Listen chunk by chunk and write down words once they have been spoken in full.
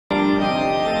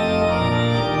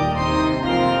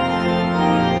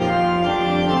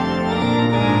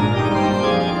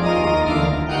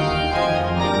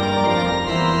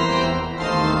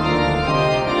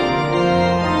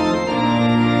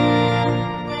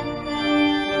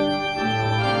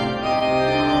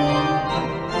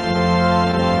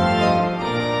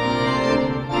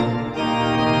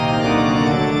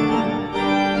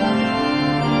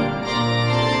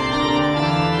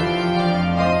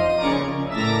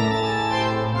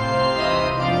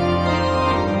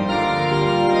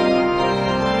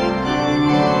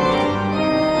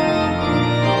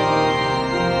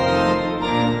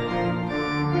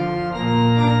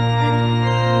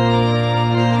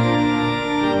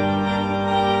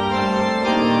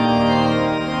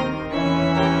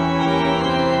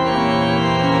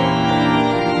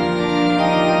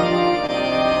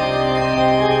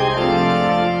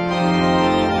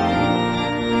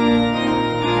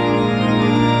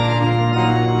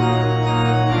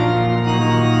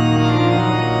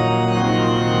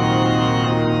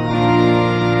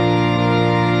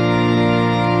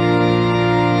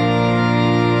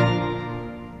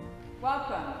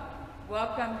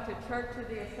Church of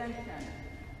the Ascension.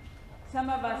 Some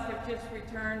of us have just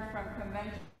returned from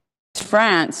convention in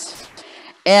France,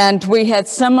 and we had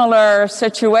similar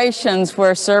situations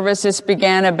where services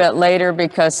began a bit later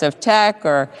because of tech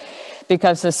or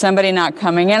because of somebody not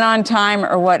coming in on time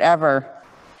or whatever.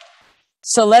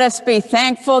 So let us be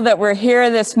thankful that we're here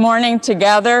this morning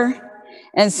together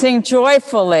and sing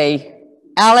joyfully,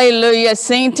 Alleluia,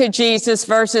 sing to Jesus,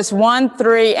 verses 1,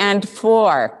 3, and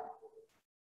 4.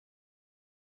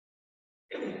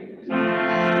 Amen.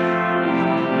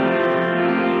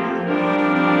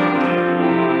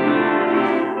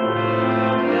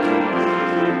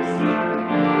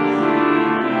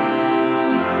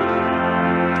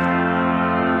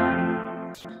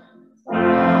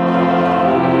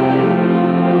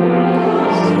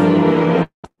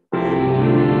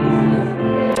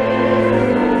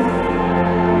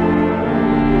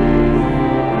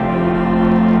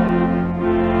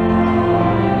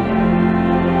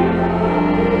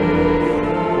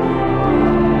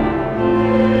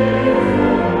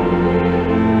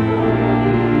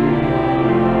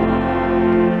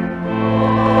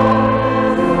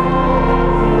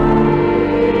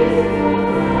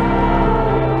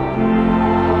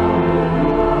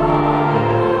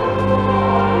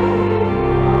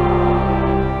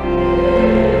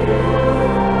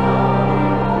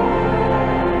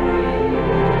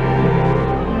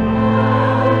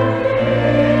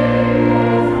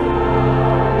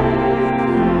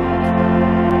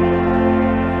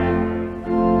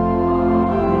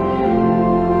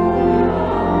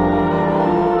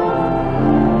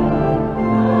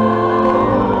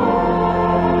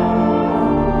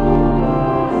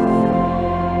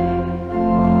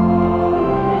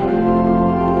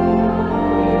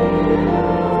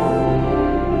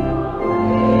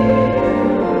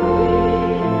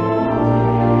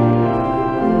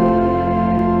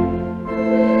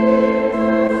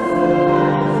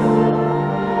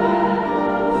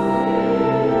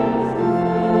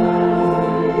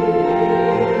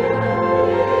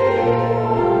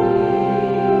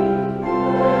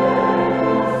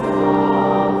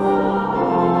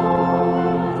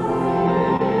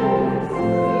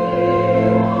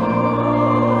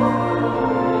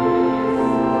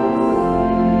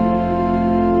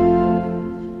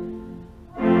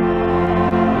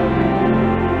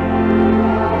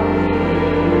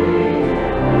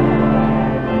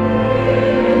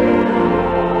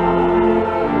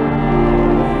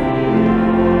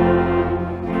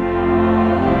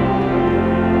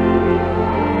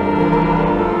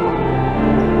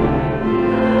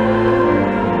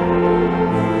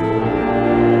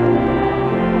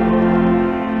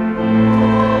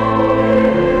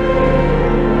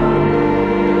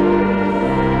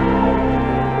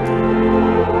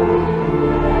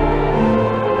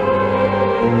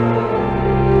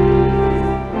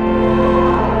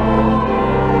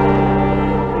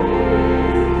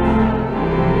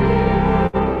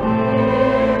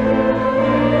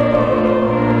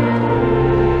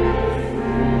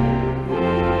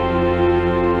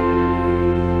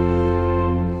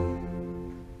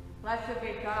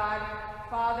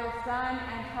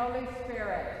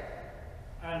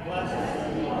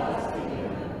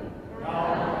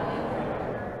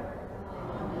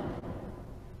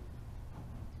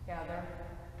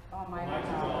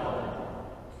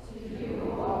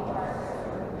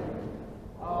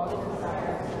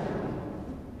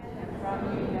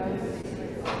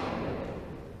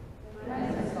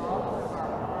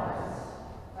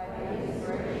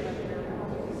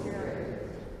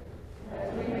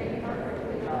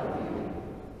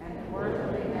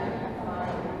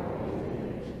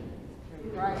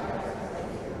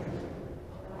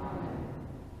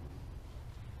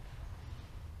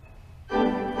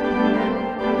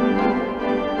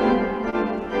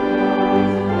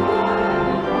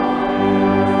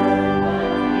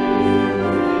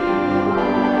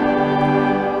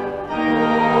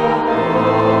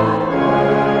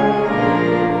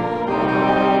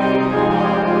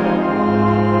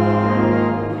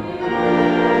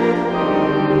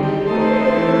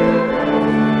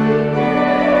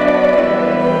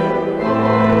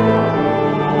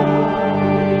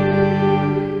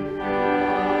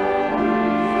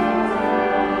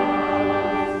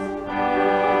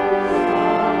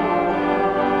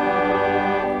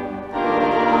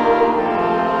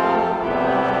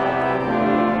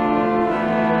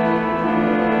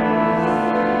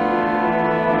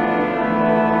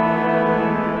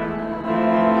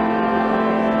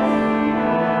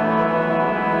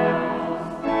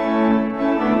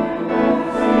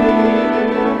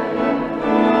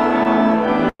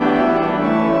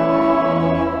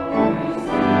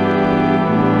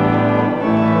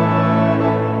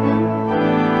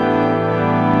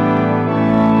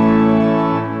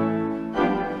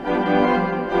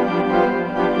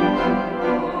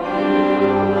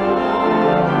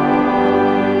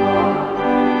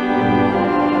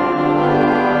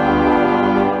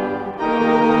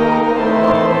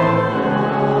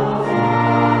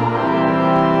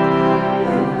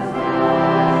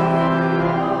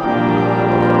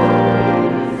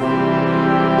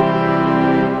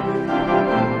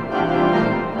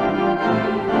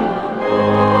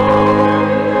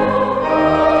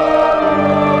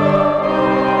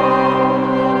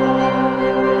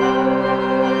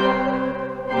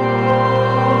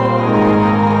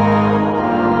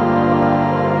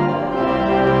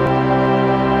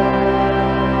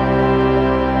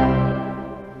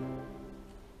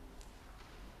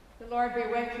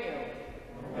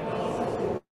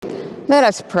 Let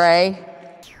us pray.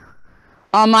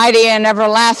 Almighty and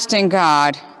everlasting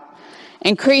God,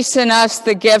 increase in us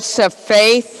the gifts of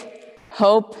faith,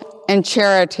 hope, and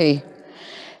charity,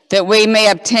 that we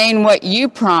may obtain what you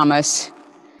promise.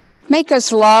 Make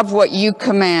us love what you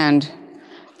command.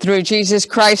 Through Jesus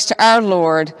Christ our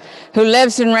Lord, who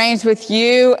lives and reigns with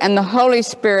you and the Holy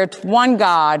Spirit, one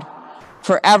God,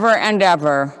 forever and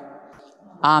ever.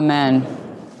 Amen.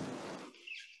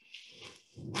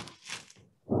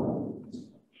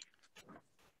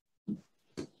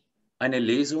 Eine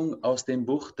Lesung aus dem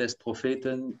Buch des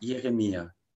Propheten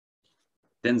Jeremia.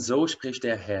 Denn so spricht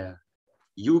der Herr: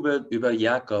 Jubelt über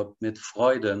Jakob mit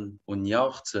Freuden und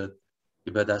jauchzet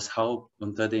über das Haupt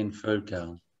unter den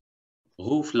Völkern.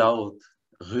 Ruf laut,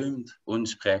 rühmt und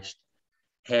sprecht: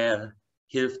 Herr,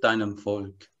 hilf deinem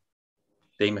Volk,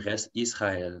 dem Rest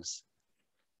Israels.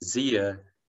 Siehe,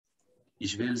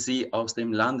 ich will sie aus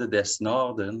dem Lande des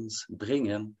Nordens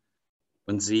bringen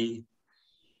und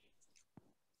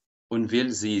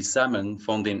will sie sammeln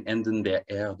von den Enden der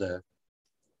Erde.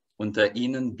 Unter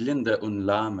ihnen Blinde und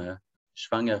Lahme,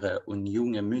 Schwangere und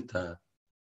junge Mütter,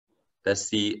 dass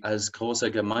sie als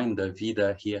große Gemeinde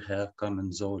wieder hierher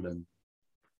kommen sollen.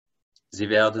 Sie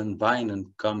werden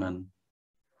weinend kommen,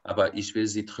 aber ich will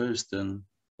sie trösten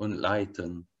und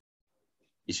leiten.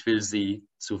 Ich will sie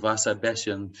zu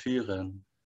Wasserbächen führen,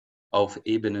 auf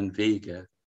ebenen Wege,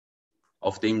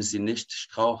 auf dem sie nicht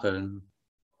straucheln,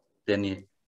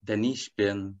 denn ich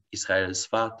bin Israels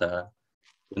Vater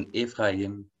und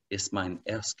Ephraim ist mein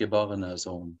erstgeborener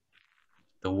Sohn.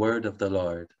 The word of the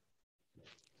Lord.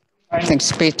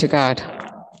 Thanks be to God.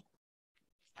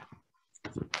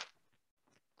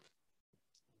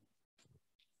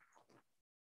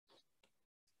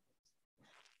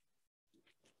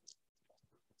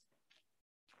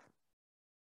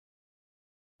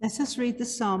 Let us read the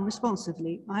psalm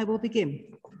responsively. I will begin.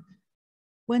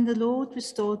 When the Lord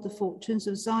restored the fortunes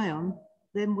of Zion,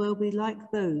 then were we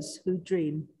like those who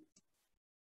dream.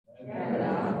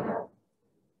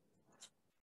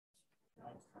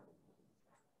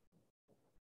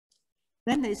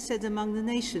 Then they said among the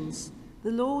nations,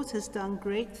 the Lord has done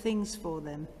great things for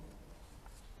them.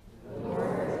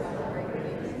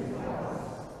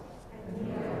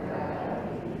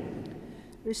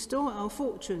 Restore our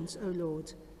fortunes, O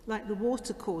Lord, like the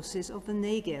watercourses of the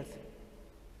Negev.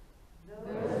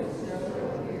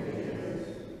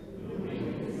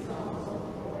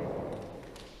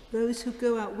 Those who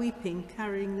go out weeping,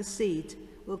 carrying the seed,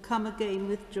 will come again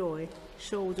with joy,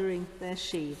 shouldering their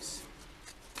sheaves.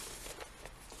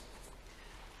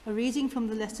 A reading from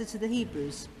the letter to the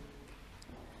Hebrews.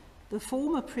 The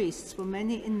former priests were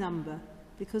many in number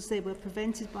because they were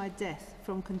prevented by death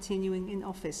from continuing in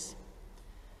office.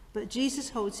 But Jesus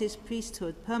holds his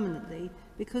priesthood permanently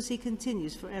because he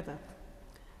continues forever.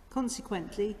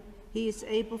 Consequently, he is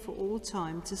able for all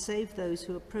time to save those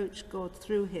who approach God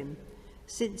through him,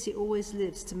 since he always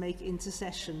lives to make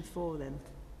intercession for them.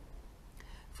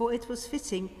 For it was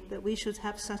fitting that we should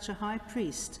have such a high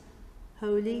priest,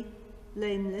 holy,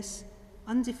 blameless,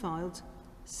 undefiled,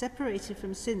 separated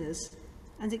from sinners,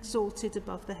 and exalted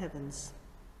above the heavens.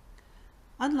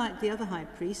 Unlike the other high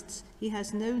priests, he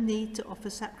has no need to offer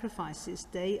sacrifices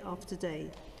day after day,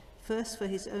 first for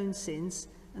his own sins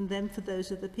and then for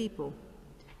those of the people.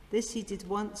 This he did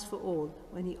once for all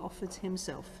when he offered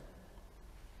himself.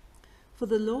 For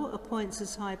the law appoints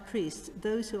as high priests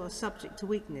those who are subject to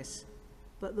weakness,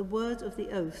 but the word of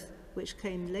the oath, which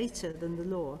came later than the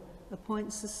law,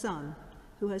 appoints the Son,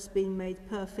 who has been made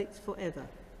perfect forever.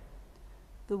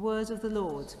 The word of the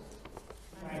Lord.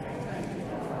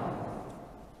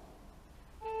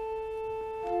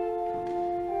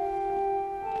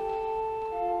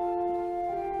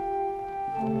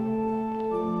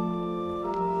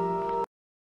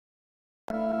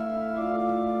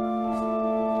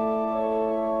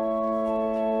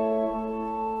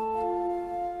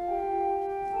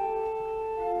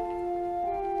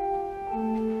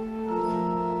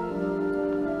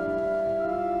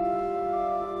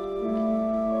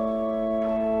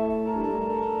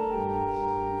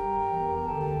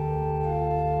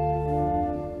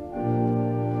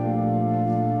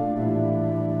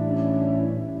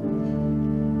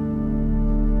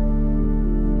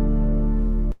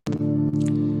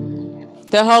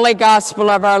 The Holy Gospel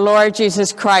of our Lord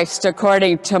Jesus Christ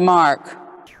according to Mark.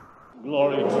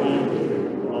 Glory to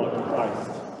you, Lord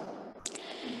Christ.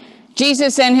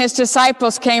 Jesus and his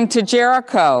disciples came to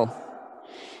Jericho.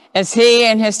 As he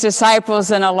and his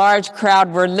disciples and a large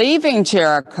crowd were leaving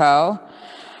Jericho,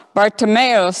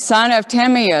 Bartimaeus, son of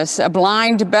Timaeus, a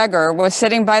blind beggar, was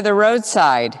sitting by the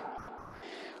roadside.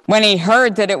 When he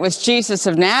heard that it was Jesus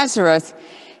of Nazareth,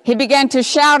 he began to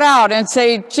shout out and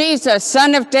say, "Jesus,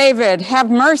 Son of David, have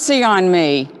mercy on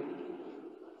me."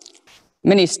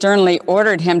 Many sternly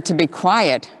ordered him to be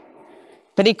quiet,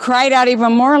 but he cried out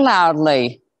even more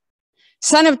loudly,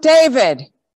 "Son of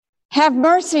David, have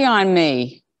mercy on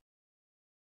me."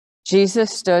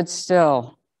 Jesus stood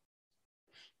still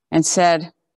and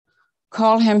said,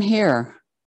 "Call him here."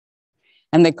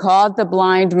 And they called the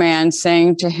blind man,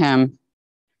 saying to him,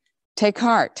 "Take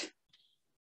heart,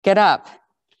 get up.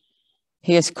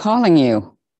 He is calling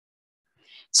you."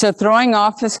 So throwing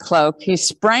off his cloak, he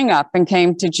sprang up and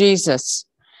came to Jesus.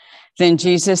 Then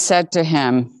Jesus said to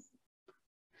him,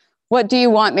 "What do you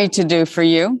want me to do for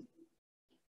you?"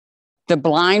 The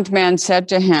blind man said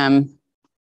to him,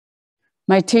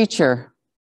 "My teacher,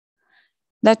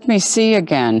 let me see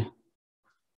again."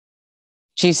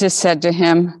 Jesus said to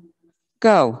him,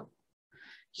 "Go,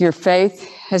 your faith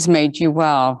has made you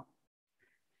well."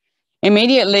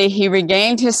 Immediately he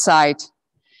regained his sight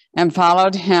and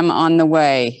followed him on the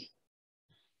way.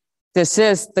 This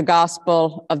is the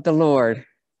gospel of the Lord.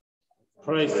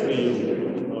 Praise to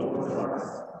you, Lord Christ.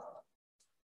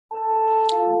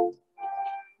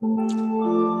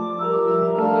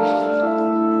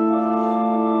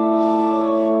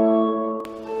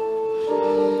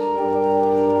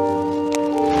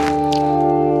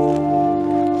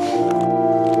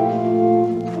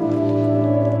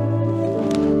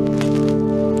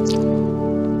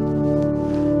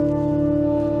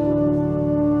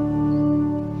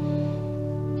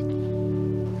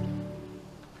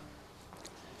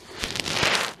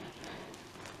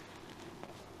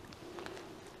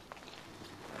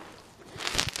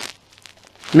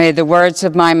 May the words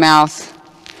of my mouth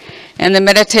and the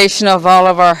meditation of all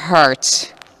of our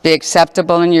hearts be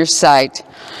acceptable in your sight,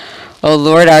 O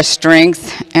Lord, our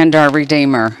strength and our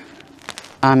Redeemer.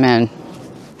 Amen.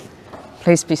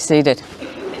 Please be seated.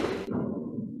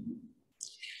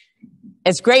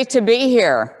 It's great to be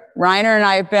here. Reiner and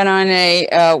I have been on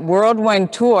a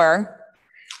whirlwind tour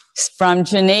from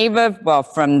Geneva, well,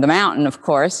 from the mountain, of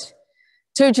course,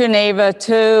 to Geneva,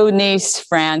 to Nice,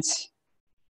 France,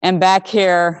 and back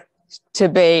here to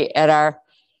be at our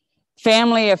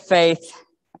family of faith,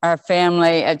 our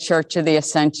family at Church of the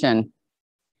Ascension.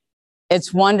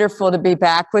 It's wonderful to be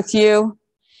back with you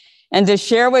and to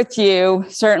share with you,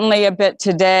 certainly a bit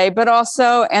today, but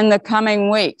also in the coming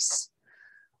weeks,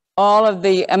 all of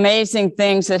the amazing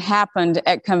things that happened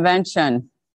at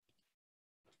convention.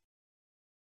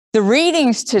 The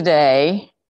readings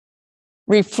today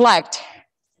reflect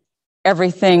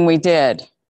everything we did.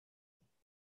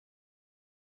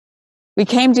 We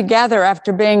came together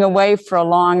after being away for a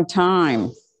long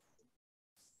time.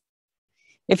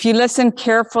 If you listen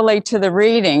carefully to the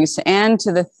readings and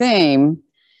to the theme,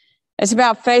 it's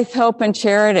about faith, hope, and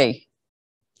charity,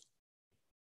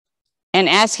 and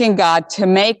asking God to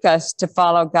make us to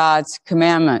follow God's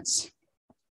commandments.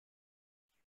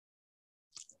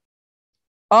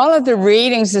 All of the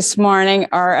readings this morning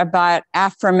are about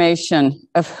affirmation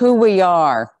of who we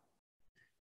are,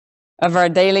 of our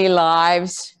daily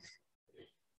lives,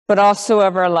 but also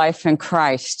of our life in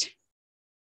Christ,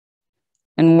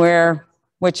 and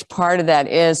which part of that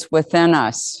is within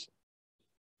us.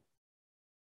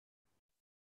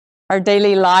 Our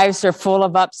daily lives are full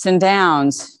of ups and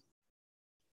downs.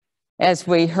 As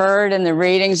we heard in the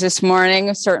readings this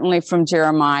morning, certainly from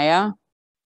Jeremiah,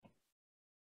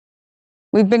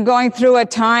 we've been going through a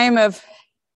time of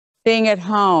being at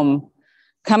home,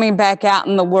 coming back out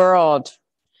in the world,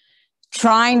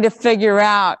 trying to figure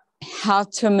out how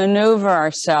to maneuver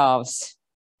ourselves,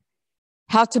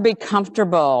 how to be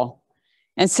comfortable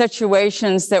in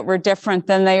situations that were different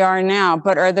than they are now,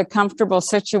 but are the comfortable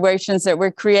situations that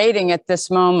we're creating at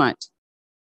this moment.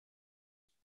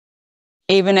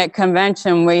 Even at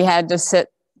convention, we had to sit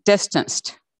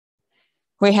distanced.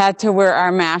 We had to wear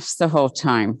our masks the whole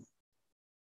time.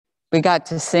 We got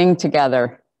to sing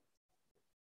together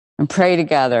and pray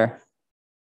together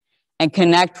and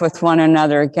connect with one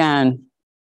another again.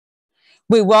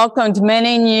 We welcomed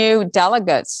many new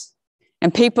delegates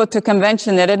and people to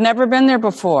convention that had never been there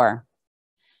before.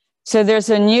 So there's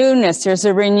a newness, there's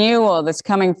a renewal that's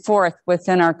coming forth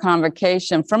within our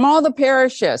convocation from all the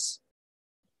parishes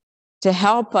to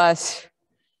help us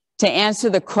to answer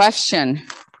the question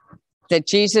that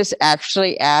Jesus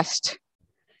actually asked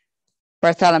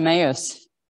Bartholomeus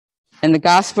in the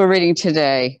gospel reading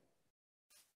today.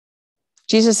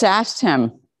 Jesus asked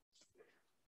him,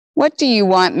 "What do you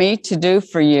want me to do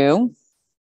for you?"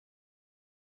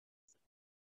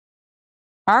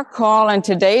 Our call in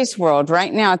today's world,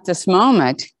 right now at this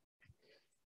moment,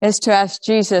 is to ask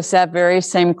Jesus that very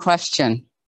same question.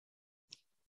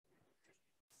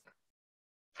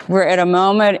 We're at a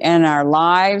moment in our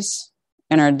lives,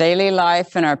 in our daily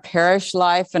life, in our parish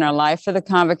life, in our life of the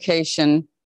convocation,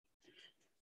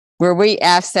 where we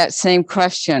ask that same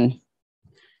question: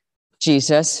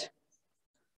 Jesus,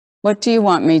 what do you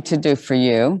want me to do for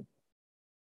you?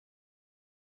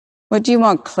 What do you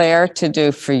want Claire to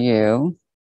do for you?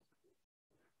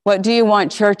 What do you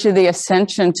want Church of the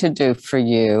Ascension to do for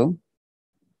you?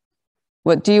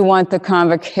 What do you want the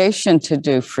convocation to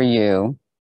do for you?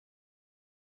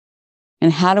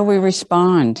 And how do we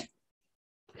respond?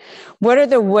 What are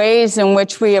the ways in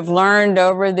which we have learned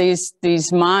over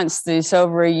these months,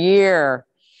 over a year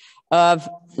of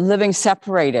living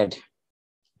separated?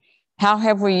 How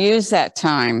have we used that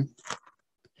time?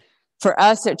 For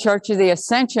us at Church of the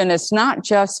Ascension, it's not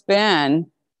just been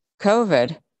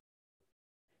COVID.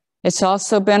 It's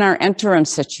also been our interim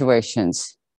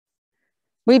situations.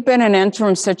 We've been in an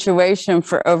interim situation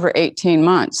for over 18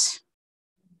 months.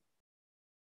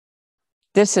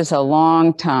 This is a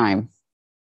long time.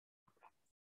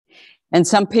 And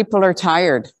some people are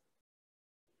tired.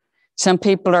 Some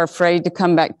people are afraid to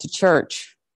come back to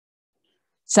church.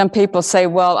 Some people say,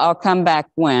 well, I'll come back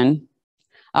when?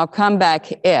 I'll come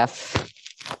back if.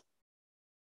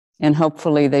 And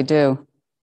hopefully they do.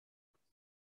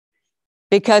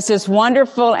 Because as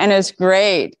wonderful and as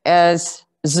great as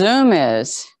Zoom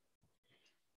is,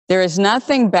 there is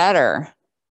nothing better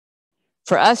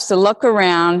for us to look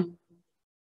around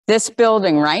this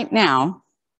building right now,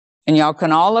 and y'all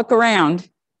can all look around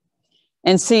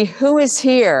and see who is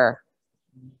here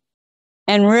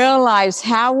and realize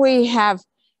how we have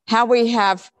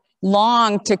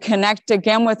longed to connect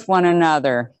again with one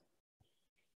another,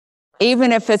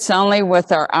 even if it's only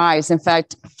with our eyes. In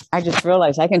fact, I just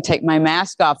realized I can take my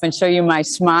mask off and show you my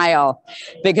smile,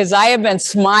 because I have been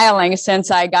smiling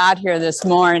since I got here this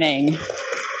morning.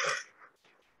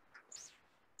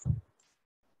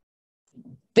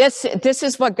 This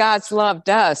is what God's love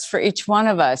does for each one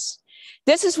of us.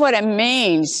 This is what it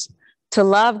means to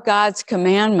love God's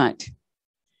commandment,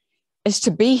 is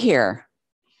to be here,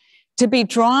 to be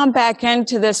drawn back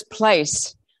into this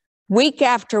place week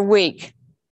after week,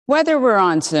 whether we're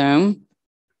on Zoom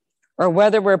or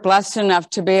whether we're blessed enough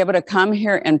to be able to come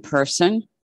here in person,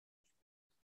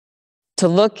 to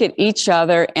look at each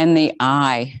other in the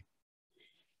eye,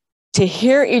 to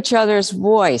hear each other's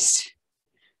voice,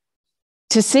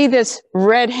 to see this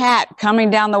red hat coming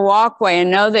down the walkway and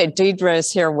know that Deidre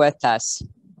is here with us.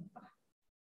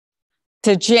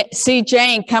 To see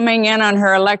Jane coming in on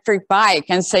her electric bike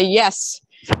and say, yes,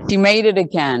 you made it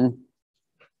again.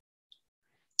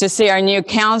 To see our new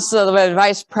council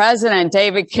vice president,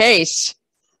 David Case,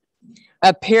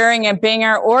 appearing and being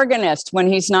our organist when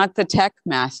he's not the tech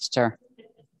master.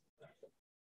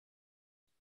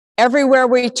 Everywhere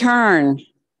we turn,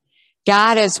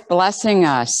 God is blessing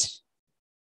us.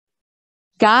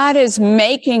 God is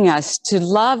making us to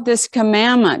love this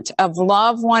commandment of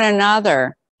love one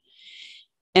another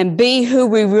and be who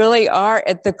we really are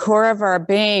at the core of our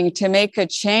being, to make a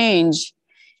change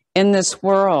in this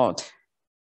world.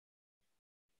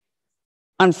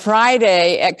 On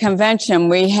Friday at convention,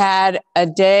 we had a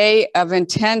day of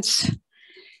intense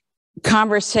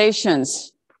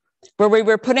conversations where we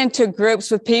were put into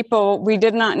groups with people we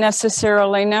did not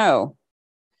necessarily know.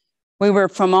 We were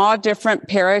from all different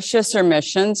parishes or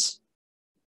missions,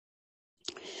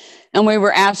 and we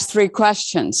were asked 3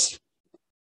 questions.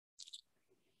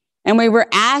 And we were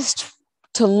asked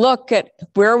to look at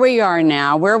where we are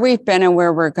now, where we've been, and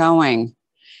where we're going.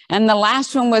 And the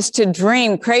last one was to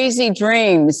dream crazy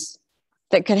dreams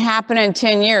that could happen in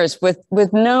 10 years with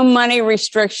no money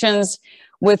restrictions,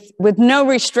 with no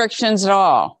restrictions at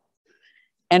all.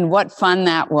 And what fun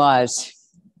that was.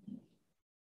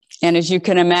 And as you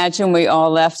can imagine, we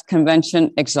all left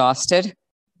convention exhausted.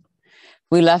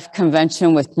 We left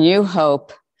convention with new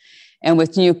hope and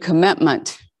with new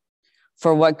commitment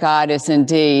for what God is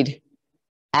indeed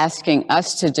asking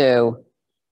us to do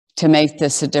to make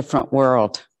this a different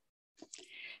world.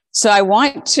 So I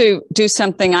want to do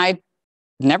something I've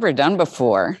never done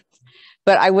before,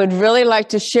 but I would really like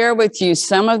to share with you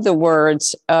some of the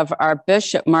words of our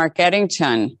Bishop, Mark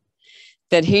Eddington,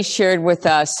 that he shared with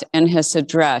us in his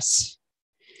address.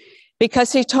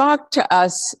 Because he talked to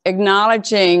us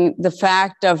acknowledging the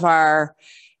fact of our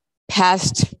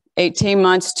past 18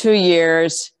 months, 2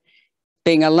 years,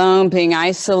 being alone, being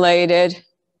isolated.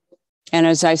 And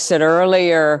as I said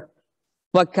earlier,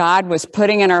 what God was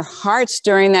putting in our hearts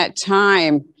during that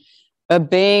time of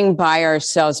being by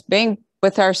ourselves, being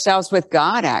with ourselves, with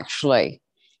God, actually.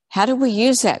 How do we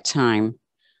use that time?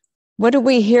 What do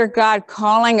we hear God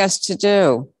calling us to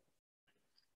do?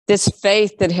 this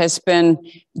faith that has been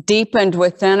deepened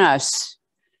within us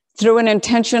through an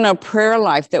intentional prayer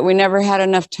life that we never had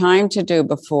enough time to do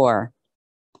before.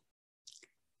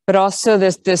 But also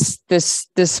this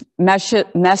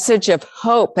message of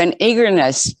hope and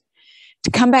eagerness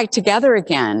to come back together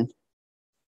again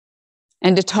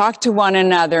and to talk to one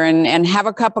another and have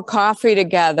a cup of coffee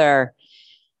together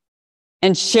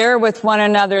and share with one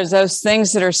another those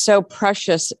things that are so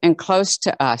precious and close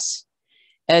to us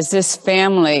as this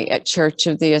family at Church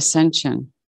of the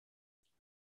Ascension.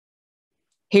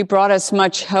 He brought us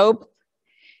much hope.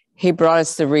 He brought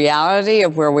us the reality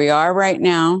of where we are right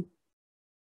now.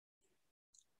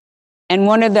 And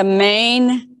one of the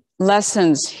main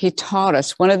lessons he taught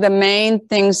us, one of the main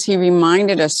things he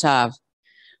reminded us of,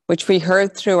 which we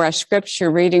heard through our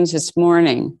scripture readings this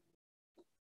morning,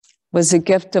 was the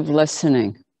gift of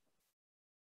listening.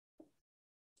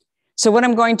 So what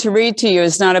I'm going to read to you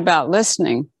is not about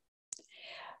listening,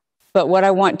 but what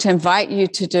I want to invite you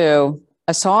to do,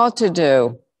 us all to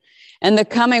do, in the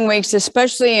coming weeks,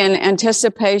 especially in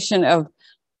anticipation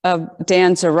of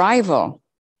Dan's arrival,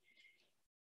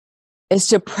 is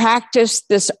to practice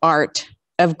this art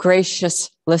of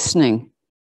gracious listening.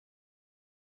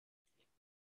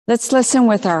 Let's listen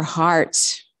with our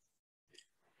hearts.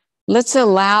 Let's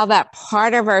allow that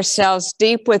part of ourselves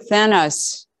deep within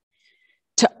us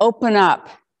to open up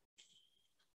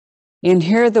and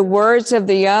hear the words of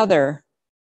the other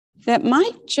that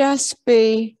might just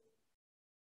be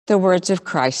the words of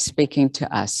Christ speaking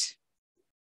to us.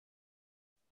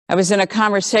 I was in a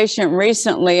conversation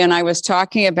recently and I was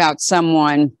talking about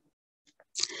someone,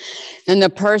 and the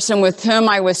person with whom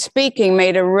I was speaking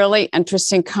made a really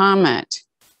interesting comment.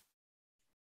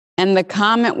 And the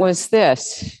comment was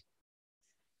this: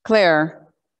 Claire,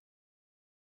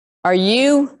 are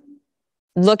you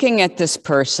looking at this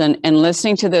person and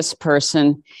listening to this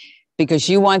person because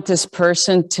you want this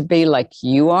person to be like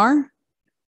you are?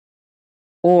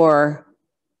 Or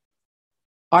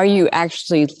are you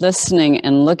actually listening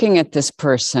and looking at this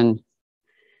person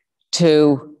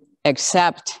to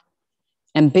accept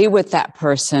and be with that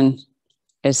person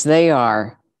as they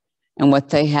are and what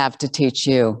they have to teach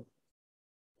you?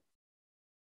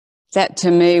 That to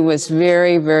me was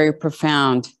very, very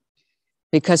profound,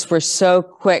 because we're so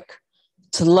quick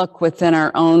to look within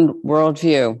our own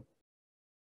worldview.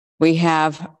 We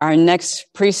have our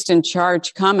next priest in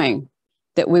charge coming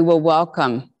that we will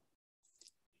welcome.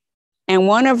 And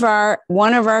one of our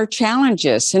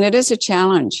challenges, and it is a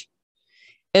challenge,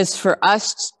 is for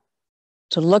us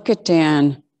to look at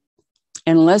Dan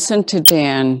and listen to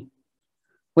Dan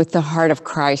with the heart of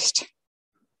Christ,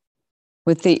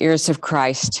 with the ears of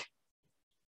Christ.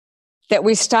 That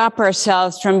we stop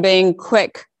ourselves from being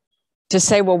quick to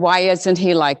say, well, why isn't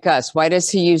he like us? Why does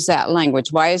he use that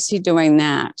language? Why is he doing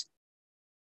that?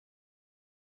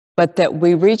 But that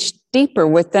we reach deeper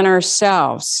within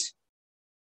ourselves,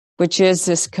 which is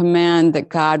this command that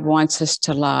God wants us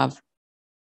to love.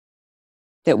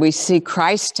 That we see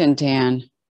Christ in Dan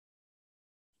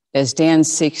as Dan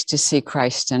seeks to see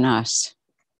Christ in us.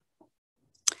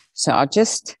 So I'll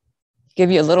just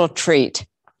give you a little treat.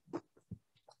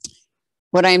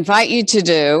 What I invite you to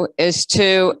do is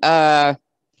to,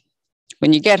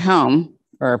 when you get home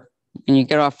or when you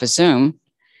get off of Zoom,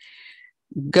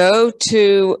 go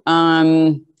to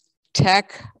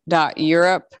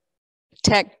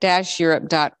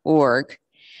tech-europe.org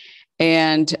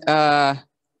and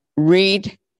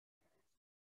read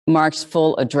Mark's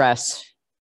full address.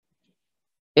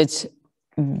 It's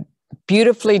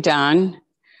beautifully done.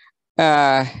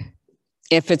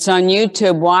 If it's on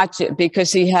YouTube, watch it,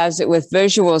 because he has it with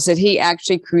visuals that he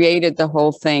actually created the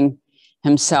whole thing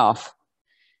himself.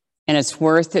 And it's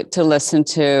worth it to listen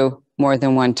to more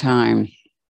than one time.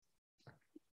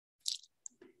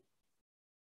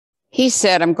 He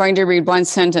said, I'm going to read one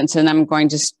sentence and I'm going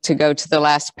to go to the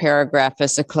last paragraph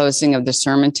as the closing of the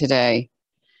sermon today.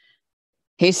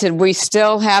 He said, we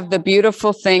still have the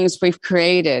beautiful things we've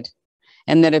created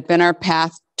and that have been our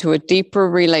path to a deeper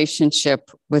relationship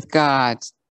with God.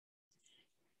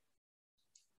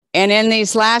 And in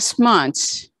these last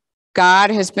months, God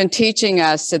has been teaching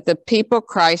us that the people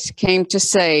Christ came to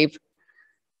save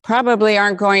probably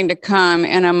aren't going to come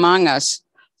in among us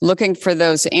looking for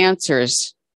those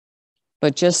answers.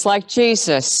 But just like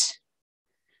Jesus,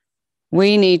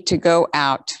 we need to go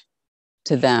out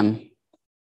to them.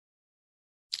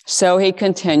 So he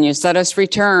continues, let us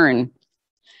return.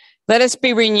 Let us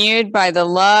be renewed by the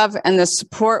love and the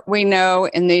support we know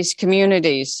in these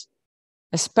communities,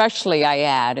 especially, I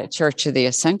add, at Church of the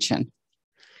Ascension,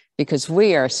 because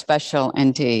we are special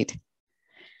indeed.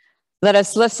 Let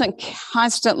us listen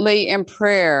constantly in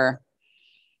prayer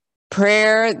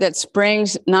prayer that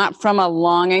springs not from a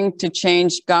longing to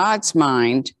change God's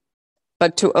mind,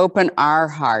 but to open our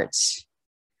hearts.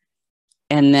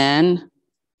 And then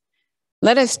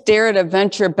let us dare to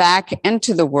venture back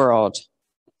into the world,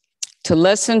 to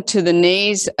listen to the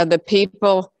needs of the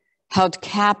people held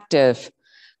captive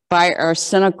by our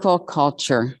cynical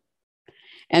culture,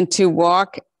 and to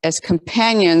walk as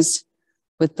companions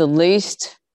with the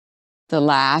least, the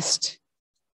last,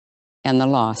 and the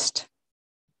lost.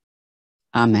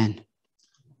 Amen.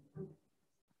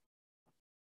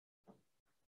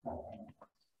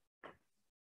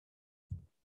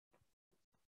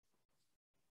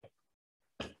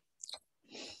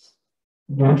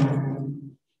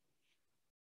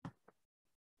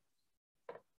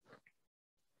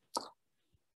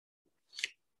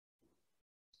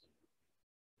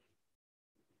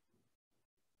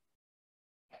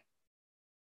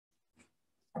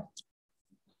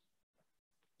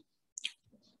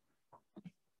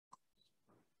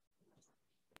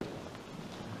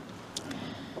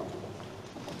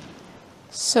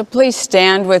 So please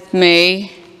stand with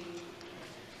me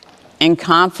in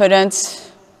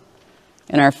confidence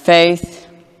in our faith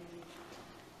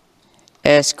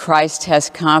as Christ has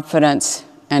confidence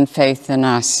and faith in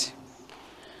us.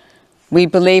 We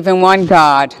believe in one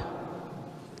God,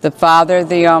 the Father,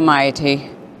 the Almighty,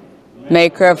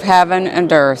 maker of heaven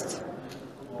and earth,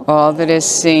 all that is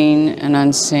seen and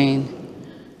unseen.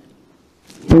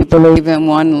 We believe in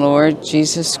one Lord,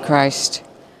 Jesus Christ,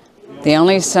 the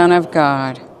only Son of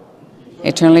God,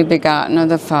 eternally begotten of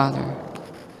the Father,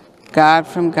 God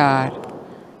from God,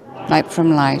 light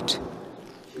from light,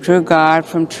 true God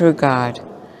from true God,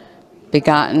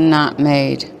 begotten, not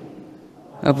made,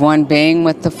 of one being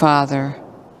with the Father.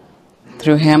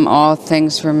 Through him all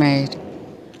things were made.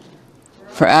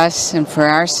 For us and for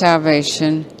our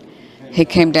salvation, he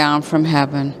came down from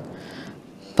heaven.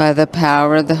 By the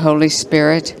power of the Holy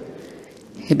Spirit,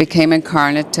 he became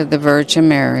incarnate of the Virgin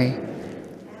Mary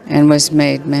and was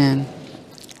made man.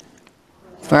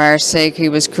 For our sake he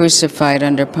was crucified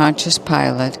under Pontius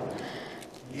Pilate.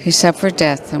 He suffered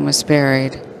death and was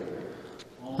buried.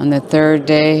 On the third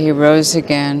day he rose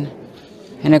again,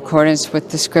 in accordance with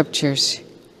the Scriptures.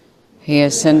 He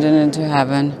ascended into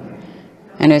heaven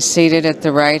and is seated at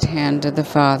the right hand of the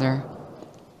Father.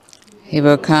 He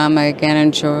will come again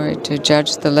in joy to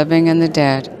judge the living and the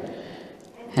dead,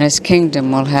 and his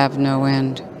kingdom will have no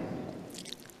end.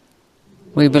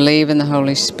 We believe in the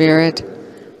Holy Spirit,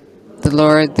 the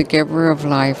Lord, the giver of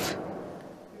life,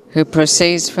 who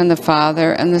proceeds from the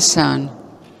Father and the Son.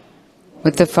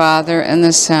 With the Father and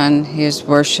the Son he is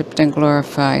worshipped and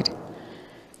glorified.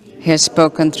 He has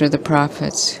spoken through the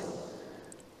prophets.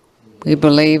 We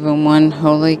believe in one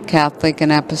holy, Catholic,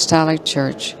 and Apostolic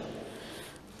Church.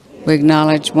 We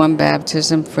acknowledge one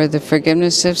baptism for the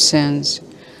forgiveness of sins.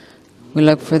 We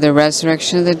look for the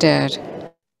resurrection of the dead.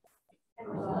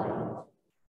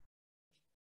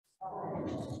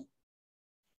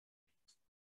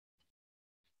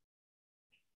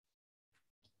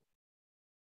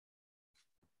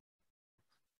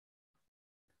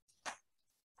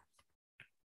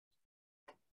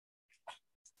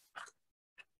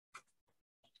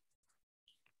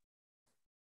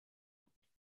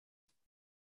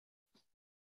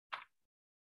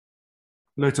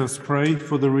 Let us pray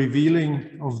for the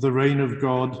revealing of the reign of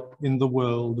God in the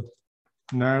world,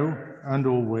 now and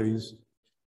always.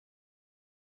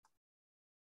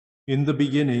 In the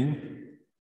beginning,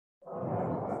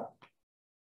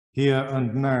 here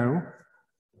and now,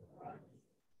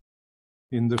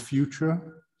 in the future,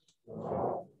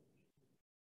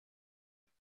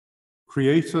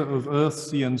 Creator of earth,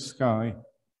 sea, and sky,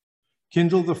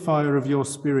 kindle the fire of your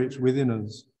Spirit within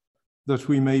us, that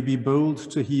we may be bold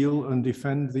to heal and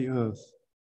defend the earth,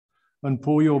 and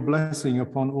pour your blessing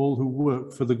upon all who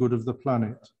work for the good of the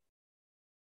planet.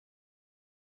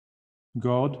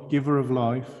 God, giver of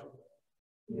life,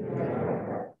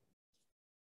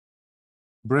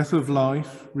 breath of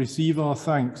life, receive our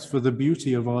thanks for the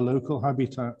beauty of our local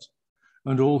habitat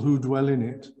and all who dwell in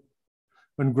it,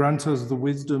 and grant us the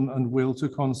wisdom and will to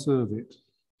conserve it.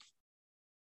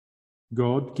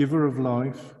 God, giver of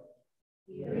life,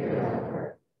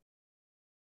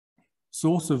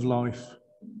 source of life,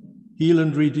 heal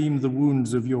and redeem the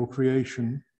wounds of your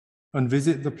creation, and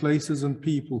visit the places and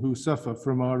people who suffer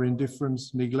from our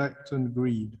indifference, neglect, and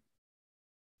greed.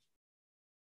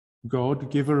 God,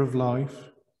 giver of life,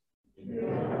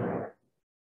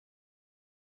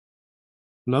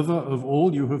 lover of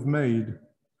all you have made,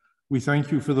 we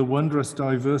thank you for the wondrous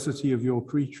diversity of your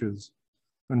creatures,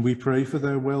 and we pray for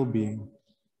their well-being.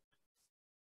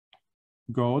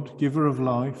 God, giver of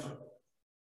life,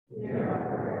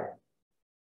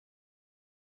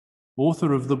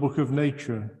 author of the Book of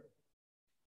Nature,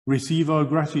 receive our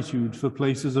gratitude for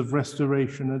places of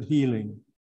restoration and healing,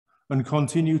 and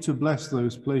continue to bless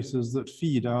those places that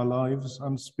feed our lives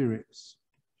and spirits.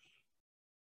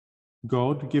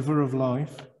 God, giver of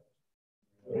life,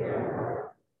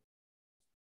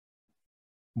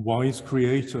 wise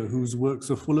creator whose works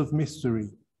are full of mystery,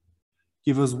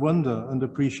 give us wonder and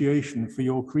appreciation for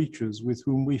your creatures with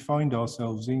whom we find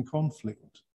ourselves in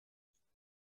conflict.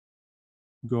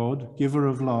 God, giver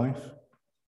of life,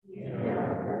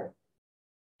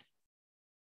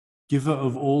 giver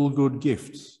of all good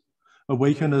gifts,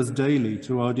 awaken us daily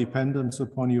to our dependence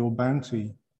upon your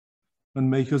bounty and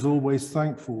make us always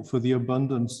thankful for the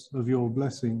abundance of your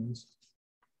blessings.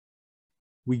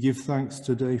 We give thanks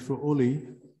today for Uli.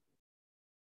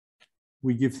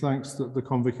 We give thanks that the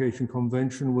Convocation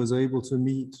Convention was able to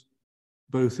meet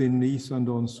both in Nice and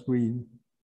on screen.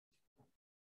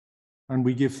 And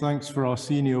we give thanks for our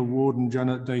senior warden,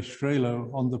 Janet de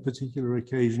Strelo, on the particular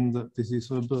occasion that this is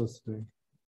her birthday.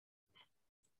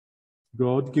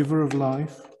 God, giver of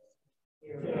life,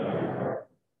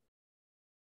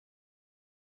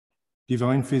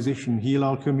 divine physician, heal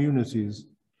our communities,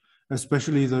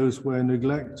 especially those where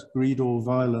neglect, greed, or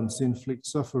violence inflict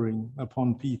suffering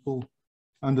upon people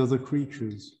and other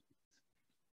creatures.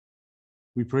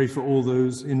 We pray for all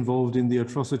those involved in the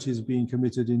atrocities being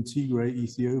committed in Tigray,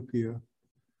 Ethiopia,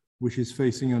 which is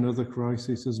facing another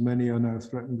crisis as many are now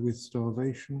threatened with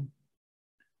starvation.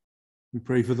 We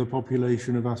pray for the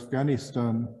population of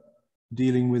Afghanistan,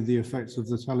 dealing with the effects of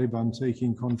the Taliban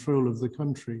taking control of the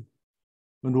country,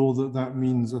 and all that that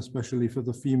means, especially for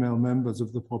the female members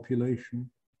of the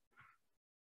population.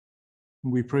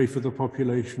 And we pray for the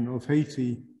population of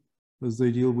Haiti as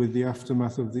they deal with the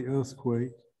aftermath of the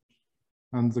earthquake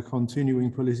and the continuing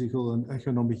political and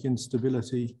economic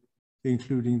instability,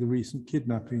 including the recent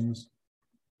kidnappings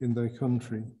in their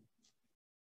country.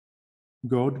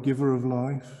 God, giver of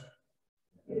life,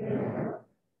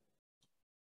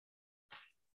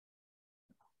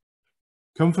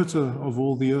 comforter of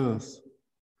all the earth,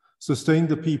 sustain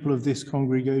the people of this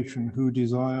congregation who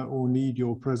desire or need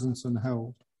your presence and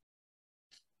help.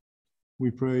 We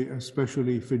pray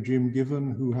especially for Jim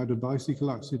Given, who had a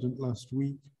bicycle accident last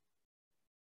week.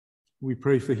 We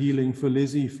pray for healing for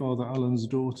Lizzie, Father Alan's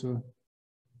daughter,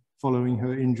 following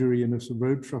her injury in a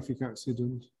road traffic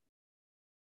accident.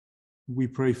 We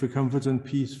pray for comfort and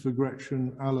peace for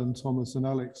Gretchen, Alan, Thomas, and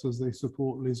Alex as they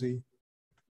support Lizzie.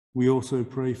 We also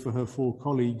pray for her 4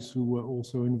 colleagues who were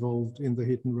also involved in the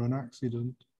hit and run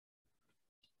accident.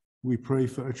 We pray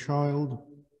for a child.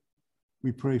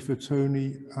 We pray for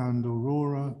Tony and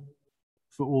Aurora,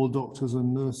 for all doctors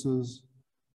and nurses,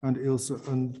 and Ilse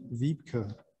and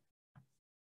Wiebke.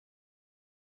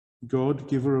 God,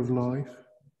 giver of life,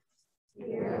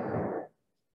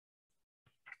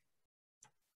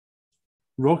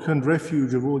 rock and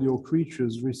refuge of all your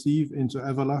creatures, receive into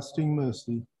everlasting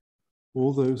mercy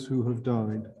all those who have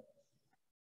died.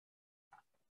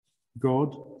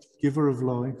 God, giver of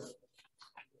life,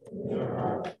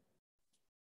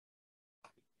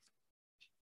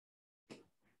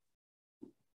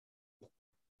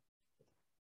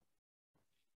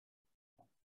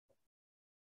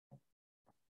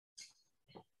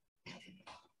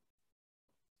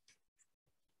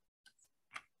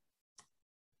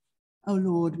 O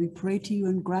Lord, we pray to you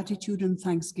in gratitude and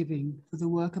thanksgiving for the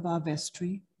work of our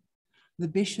vestry, the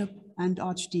bishop and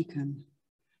archdeacon,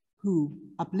 who,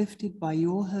 uplifted by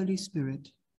your Holy Spirit,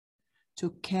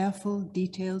 took careful,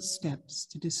 detailed steps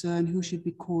to discern who should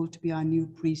be called to be our new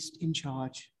priest in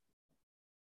charge.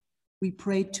 We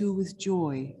pray too with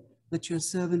joy that your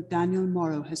servant Daniel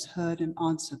Morrow has heard and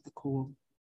answered the call.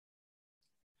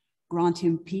 Grant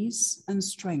him peace and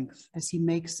strength as he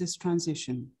makes this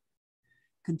transition,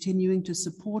 continuing to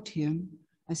support him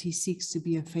as he seeks to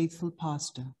be a faithful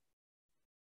pastor.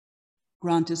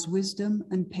 Grant us wisdom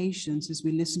and patience as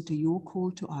we listen to your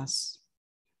call to us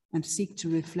and seek to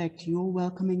reflect your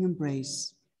welcoming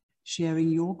embrace, sharing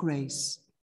your grace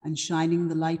and shining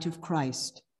the light of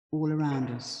Christ all around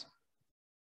us.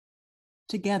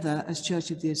 Together as Church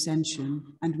of the Ascension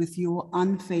and with your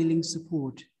unfailing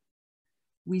support,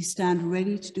 we stand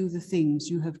ready to do the things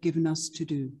you have given us to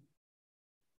do.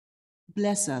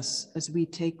 Bless us as we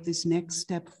take this next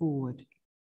step forward.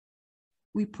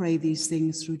 We pray these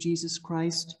things through Jesus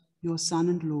Christ, your Son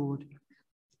and Lord,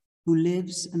 who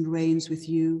lives and reigns with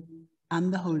you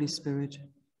and the Holy Spirit,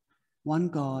 one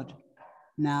God,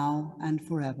 now and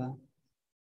forever.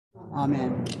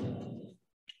 Amen.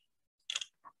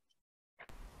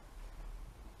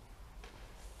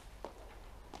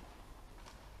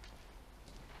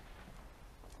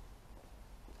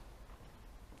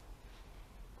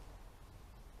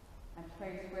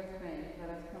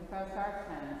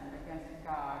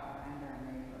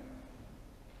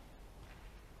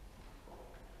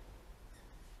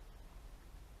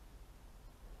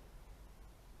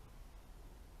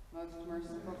 Most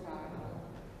merciful God,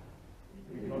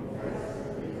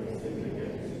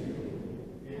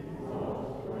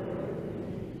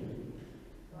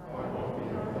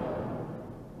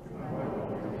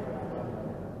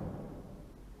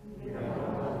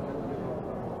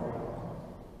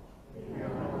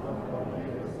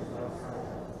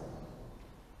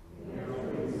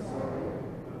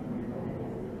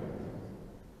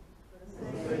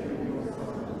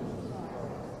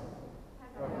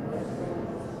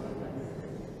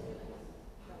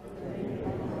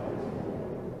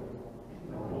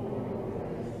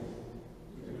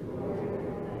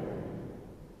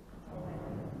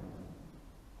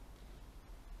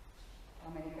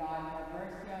 Almighty God, have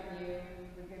mercy on you,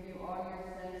 forgive you all your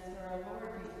sins through our Lord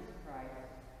Jesus Christ,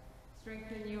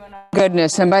 strengthen you in all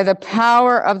goodness, and by the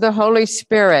power of the Holy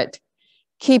Spirit,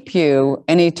 keep you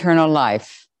in eternal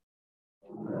life.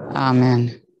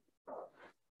 Amen.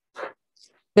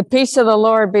 The peace of the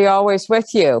Lord be always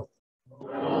with you.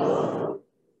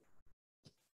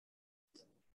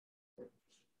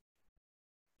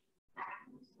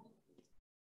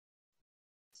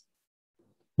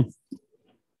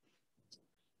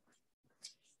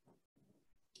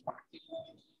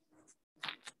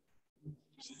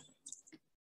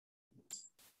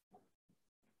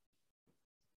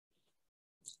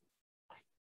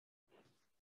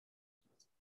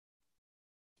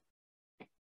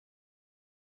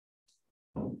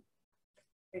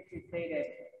 If you seated.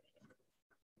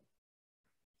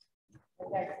 As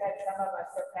I said, some of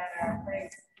us have had our pretty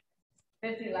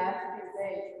busy last few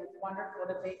days. It's wonderful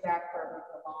to be back where we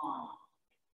belong.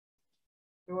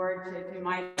 George, as you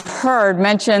might have heard,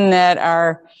 mention that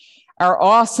our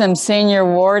awesome senior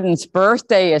warden's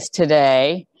birthday is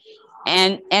today.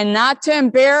 And not to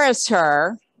embarrass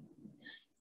her,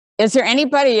 is there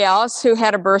anybody else who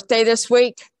had a birthday this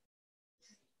week?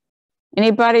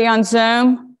 Anybody on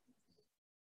Zoom?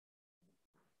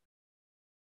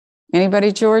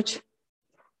 Anybody, George?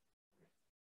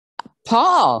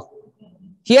 Paul,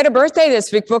 you had a birthday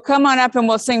this week. Well, come on up and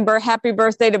we'll sing happy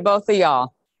birthday to both of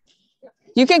y'all.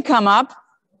 You can come up.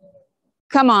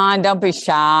 Come on, don't be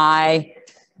shy.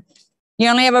 You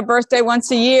only have a birthday once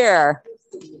a year.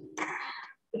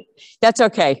 That's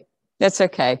okay. That's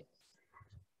okay.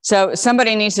 So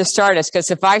somebody needs to start us,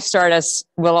 because if I start us,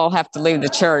 we'll all have to leave the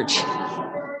church.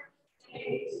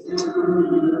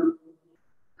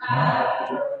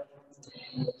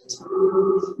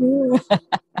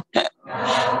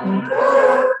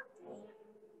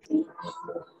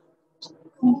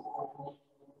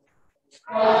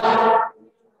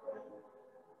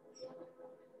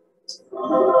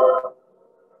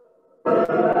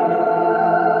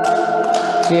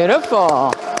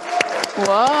 Beautiful.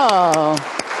 Whoa.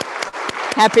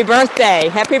 Happy birthday.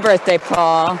 Happy birthday,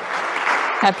 Paul.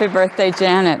 Happy birthday,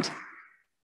 Janet.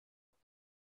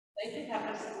 Thank you.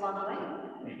 That was lovely.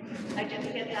 I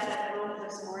didn't get that at home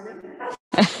this morning.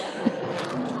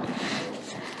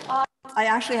 I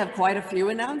actually have quite a few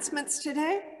announcements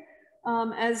today.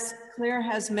 As Claire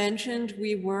has mentioned,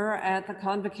 we were at the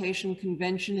Convocation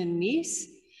Convention in Nice,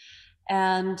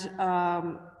 and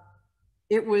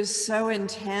it was so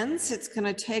intense. It's going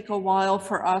to take a while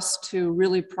for us to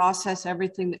really process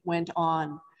everything that went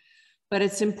on. But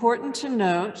it's important to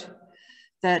note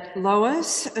that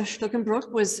Lois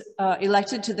Stuckenbrook was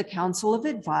elected to the Council of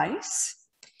Advice.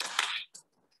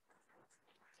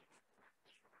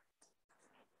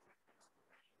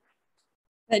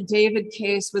 That David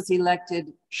Case was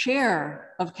elected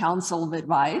Chair of Council of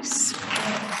Advice.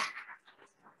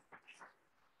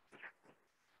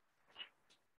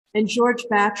 And George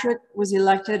Patrick was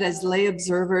elected as lay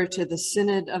observer to the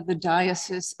Synod of the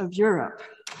Diocese of Europe.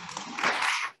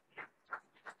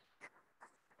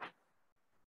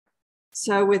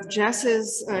 So with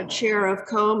Jess's chair of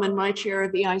COM and my chair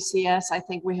of EICS, I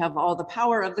think we have all the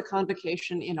power of the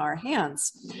convocation in our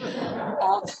hands.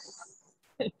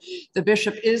 The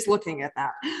bishop is looking at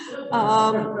that.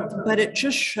 But it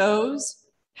just shows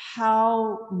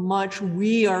how much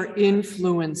we are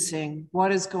influencing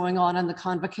what is going on in the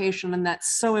convocation, and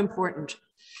that's so important.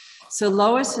 So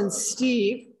Lois and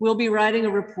Steve will be writing a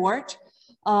report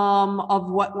of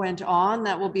what went on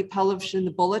that will be published in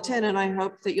the bulletin, and I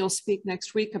hope that you'll speak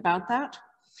next week about that.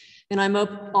 And I'm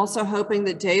also hoping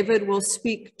that David will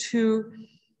speak to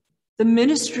the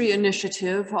ministry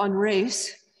initiative on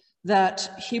race that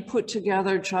he put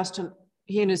together.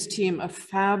 He and his team, a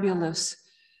fabulous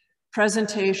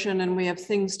presentation, and we have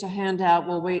things to hand out.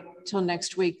 We'll wait till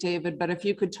next week, David, but if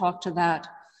you could talk to that,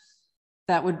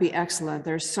 that would be excellent.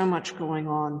 There's so much going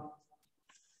on.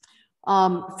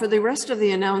 For the rest of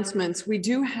the announcements, we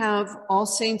do have All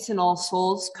Saints and All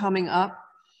Souls coming up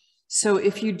So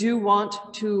if you do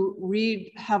want to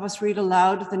have us read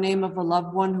aloud the name of a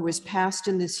loved one who has passed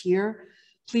in this year,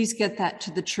 please get that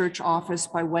to the church office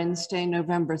by Wednesday,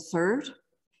 November 3rd.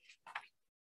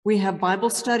 We have Bible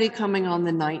study coming on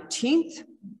the 19th.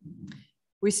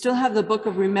 We still have the Book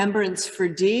of Remembrance for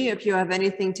Dee, if you have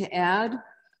anything to add.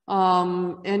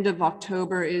 End of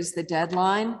October is the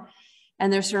deadline.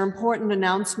 And there's some important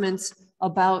announcements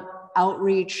about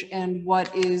outreach and what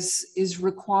is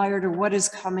required or what is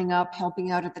coming up,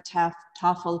 helping out at the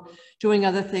TAFL, doing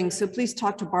other things. So please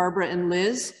talk to Barbara and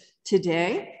Liz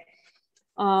today.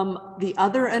 The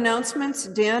other announcements,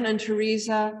 Dan and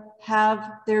Teresa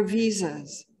have their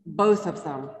visas, both of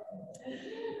them.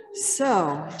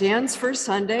 So Dan's first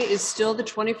Sunday is still the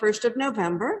 21st of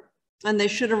November, and they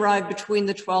should arrive between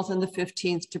the 12th and the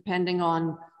 15th, depending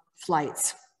on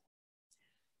flights.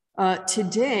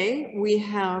 Today, we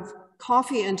have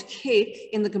coffee and cake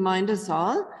in the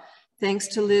Gemeindesaal, thanks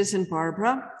to Liz and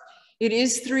Barbara. It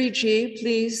is 3G,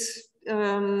 please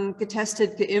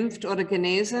getestet, geimpft oder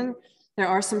genesen. There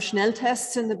are some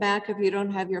Schnelltests in the back if you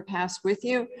don't have your pass with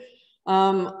you.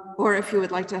 Or if you would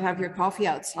like to have your coffee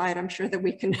outside, I'm sure that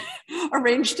we can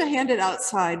arrange to hand it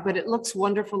outside, but it looks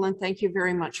wonderful and thank you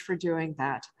very much for doing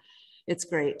that. It's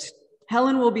great.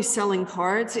 Helen will be selling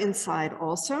cards inside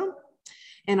also.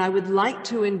 And I would like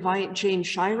to invite Jane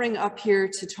Shiring up here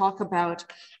to talk about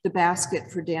the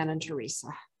basket for Dan and Teresa.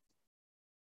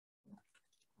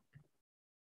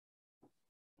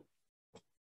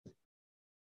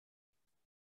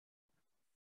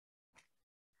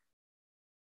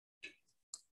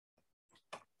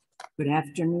 Good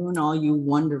afternoon, all you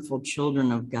wonderful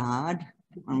children of God.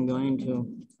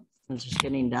 Is this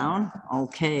getting down?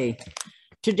 Okay.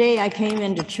 Today I came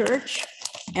into church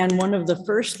and one of the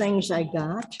first things I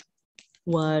got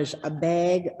was a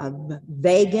bag of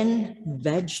vegan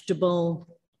vegetable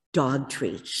dog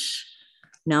treats.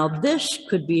 Now this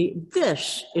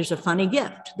is a funny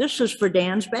gift. This is for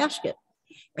Dan's basket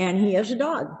and he has a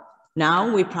dog.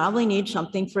 Now we probably need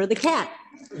something for the cat.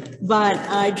 But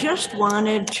I just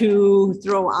wanted to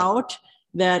throw out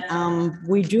that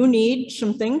we do need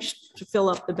some things to fill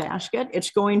up the basket.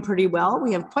 It's going pretty well.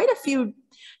 We have quite a few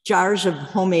jars of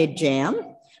homemade jam.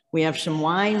 We have some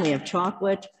wine, we have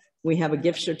chocolate, we have a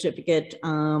gift certificate,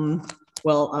 a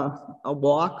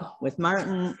walk with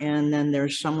Martin, and then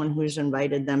there's someone who's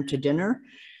invited them to dinner.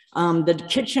 The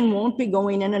kitchen won't be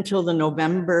going in until the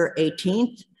November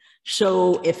 18th.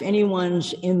 So if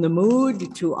anyone's in the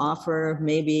mood to offer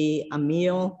maybe a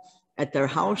meal at their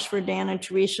house for Dan and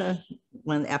Teresa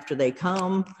after they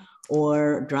come,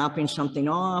 or dropping something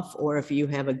off, or if you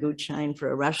have a Gutschein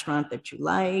for a restaurant that you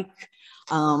like,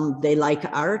 they like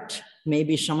art,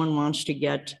 maybe someone wants to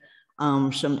get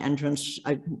some entrance,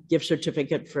 a gift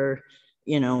certificate for,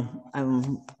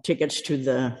 tickets to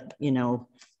the,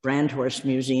 Brandhorst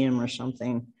Museum or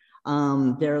something.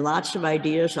 There are lots of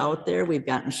ideas out there. We've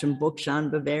gotten some books on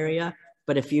Bavaria,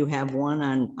 but if you have one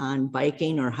on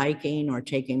biking or hiking or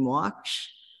taking walks,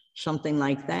 something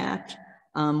like that.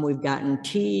 We've gotten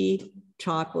tea,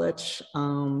 chocolates.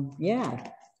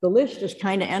 Yeah, the list is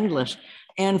kind of endless.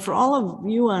 And for all of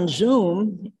you on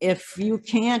Zoom, if you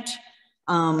can't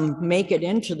make it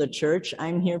into the church,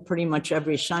 I'm here pretty much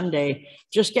every Sunday.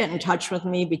 Just get in touch with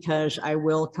me because I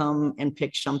will come and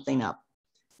pick something up.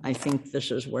 I think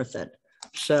this is worth it.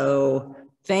 So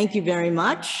thank you very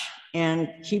much and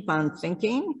keep on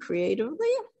thinking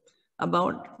creatively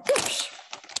about gifts.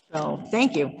 So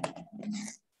thank you.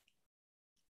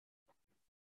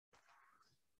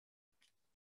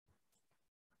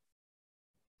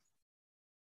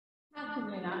 How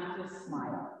can you not just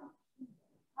smile?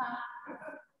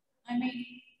 I mean,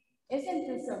 isn't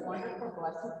this a wonderful,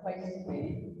 blessed place to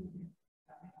be?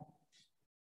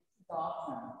 It's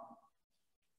awesome.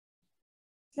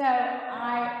 So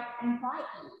I invite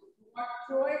you to walk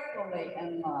joyfully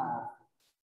in love,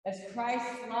 as Christ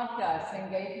loved us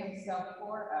and gave himself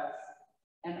for us,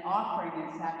 an offering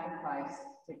and sacrifice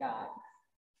to God.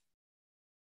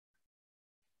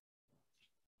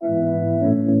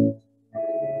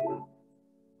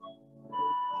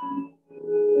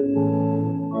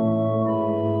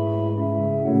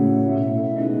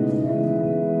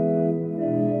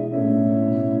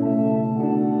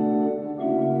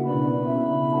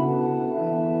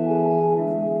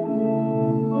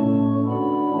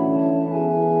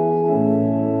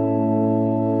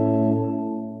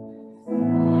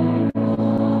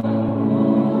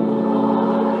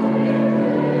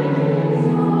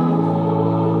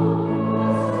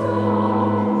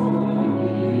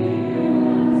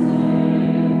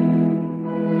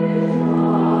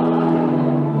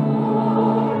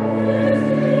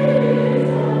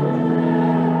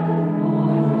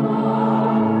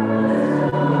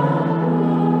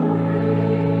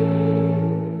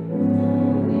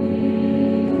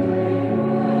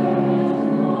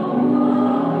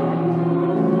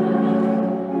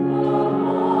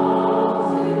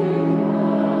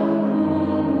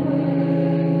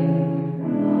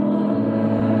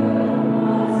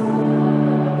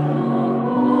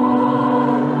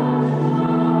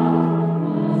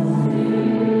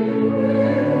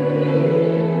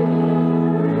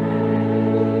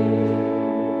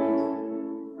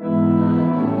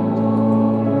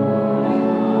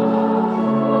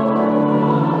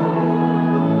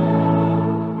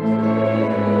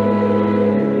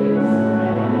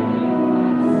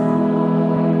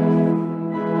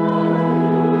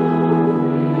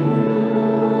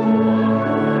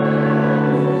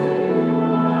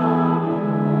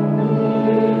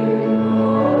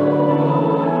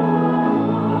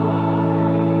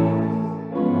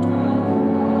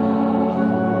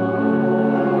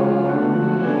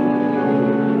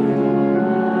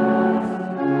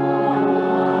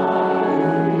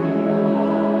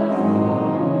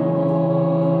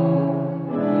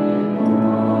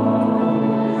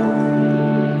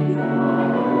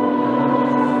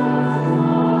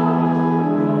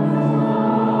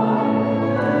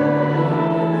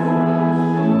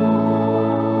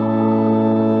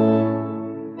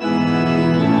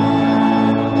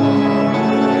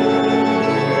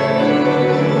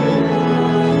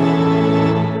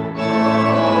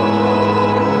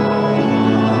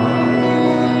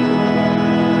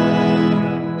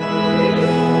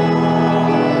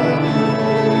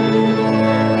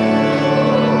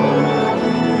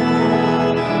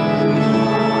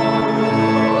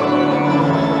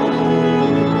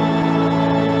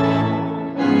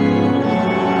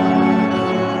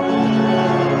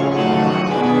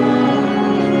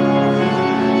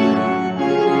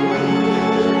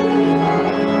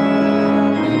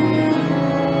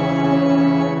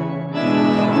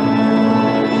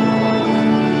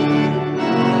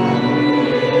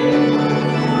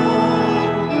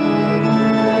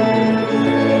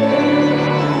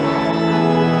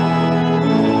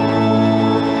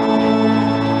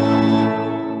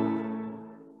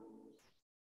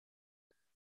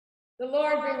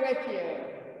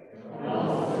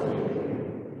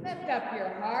 up your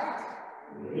hearts.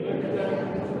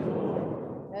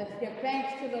 Let's give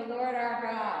thanks to the Lord our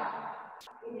God.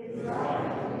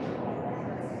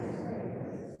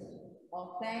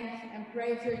 All thanks and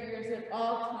praise are yours at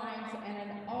all times and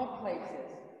in all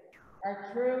places. Our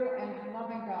true and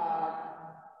loving God,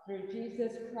 through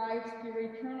Jesus Christ, your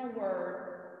eternal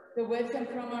word, the wisdom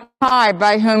from on high,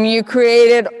 by whom you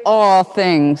created all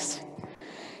things.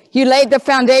 You laid the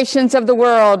foundations of the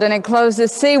world and enclosed the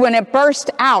sea when it burst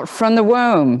out from the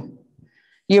womb.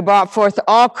 You brought forth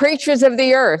all creatures of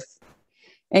the earth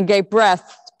and gave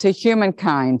breath to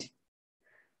humankind.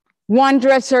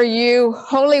 Wondrous are you,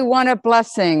 Holy One of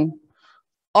blessing.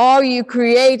 All you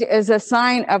create is a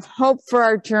sign of hope for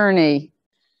our journey.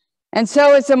 And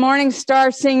so as the morning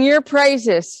stars sing your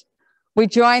praises, we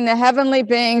join the heavenly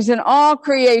beings in all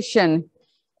creation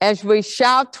as we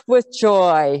shout with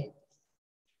joy.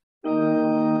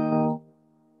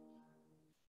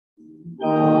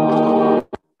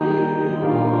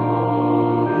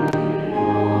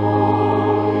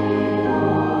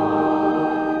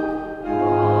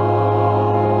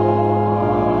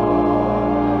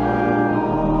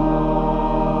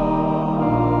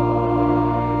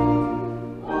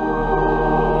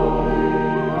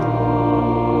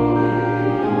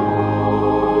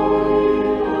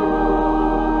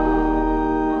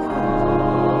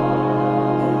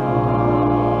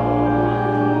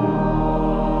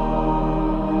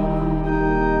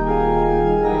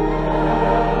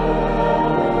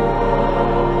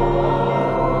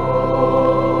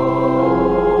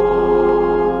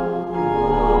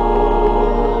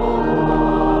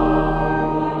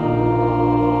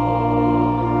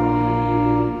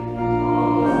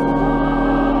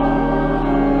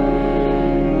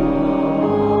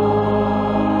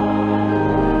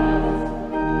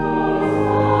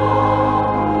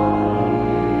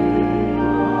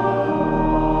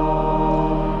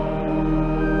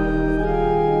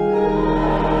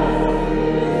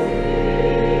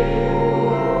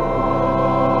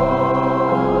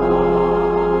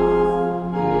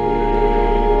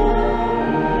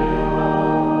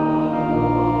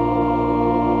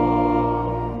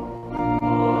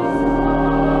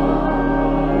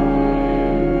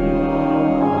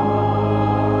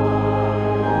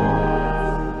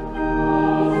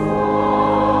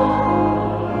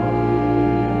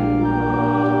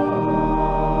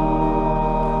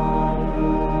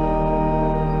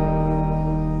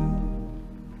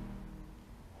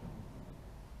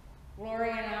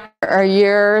 Are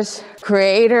yours,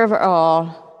 creator of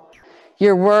all.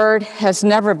 Your word has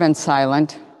never been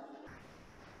silent.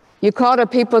 You called a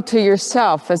people to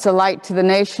yourself as a light to the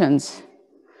nations.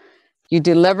 You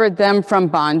delivered them from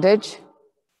bondage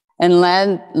and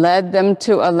led them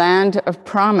to a land of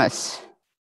promise,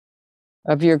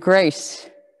 of your grace.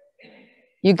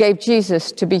 You gave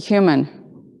Jesus to be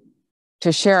human,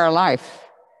 to share our life,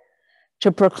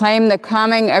 to proclaim the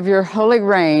coming of your holy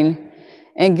reign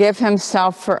and give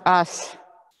himself for us,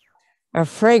 a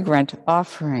fragrant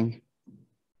offering.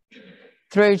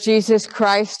 Through Jesus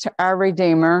Christ, our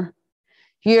Redeemer,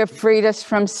 you have freed us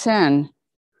from sin,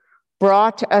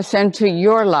 brought us into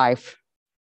your life,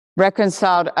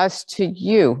 reconciled us to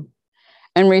you,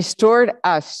 and restored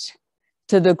us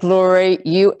to the glory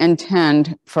you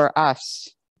intend for us.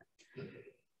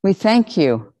 We thank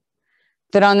you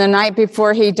that on the night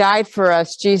before he died for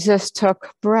us, Jesus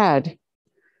took bread.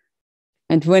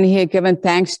 And when he had given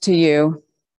thanks to you,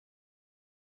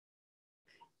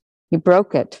 he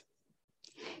broke it,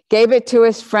 gave it to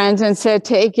his friends and said,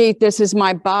 "Take, eat, this is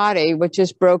my body, which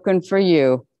is broken for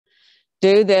you.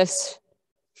 Do this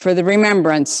for the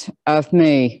remembrance of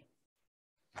me."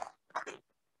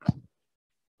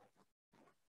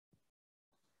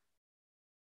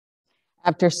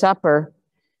 After supper,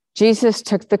 Jesus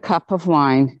took the cup of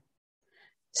wine,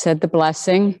 said the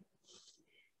blessing,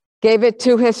 gave it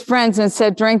to his friends and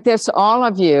said, "Drink this, all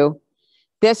of you.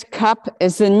 This cup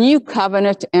is the new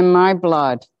covenant in my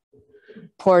blood,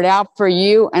 poured out for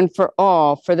you and for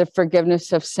all for the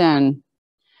forgiveness of sin.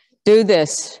 Do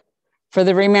this for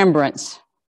the remembrance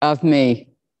of me."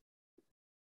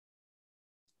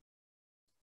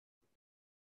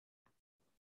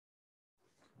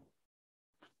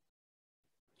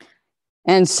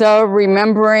 And so,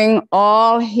 remembering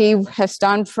all he has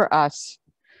done for us,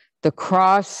 the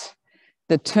cross,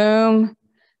 the tomb,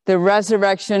 the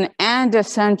resurrection, and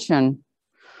ascension,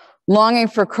 longing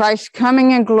for Christ's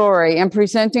coming in glory and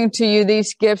presenting to you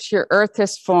these gifts your earth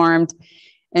has formed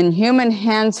and human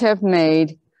hands have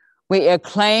made, we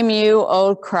acclaim you,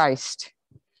 O Christ.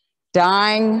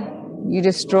 Dying, you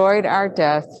destroyed our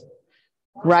death.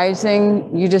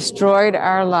 Rising, you destroyed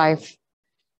our life.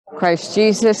 Christ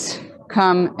Jesus,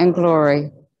 come in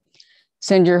glory.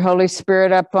 Send your Holy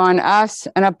Spirit upon us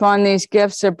and upon these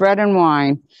gifts of bread and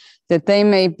wine, that they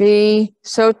may be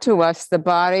so to us the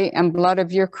body and blood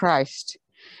of your Christ.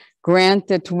 Grant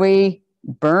that we,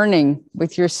 burning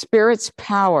with your Spirit's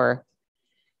power,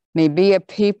 may be a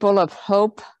people of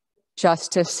hope,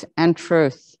 justice, and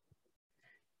truth.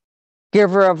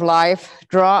 Giver of life,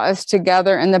 draw us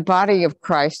together in the body of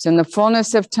Christ. In the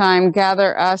fullness of time,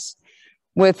 gather us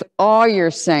with all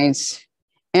your saints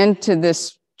into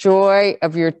this joy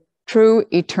of your true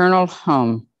eternal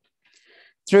home.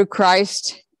 Through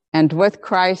Christ and with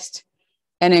Christ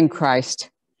and in Christ,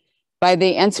 by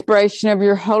the inspiration of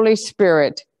your Holy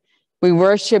Spirit, we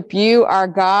worship you, our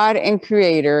God and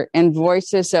Creator, in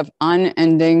voices of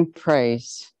unending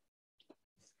praise.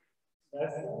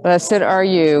 Blessed are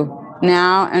you,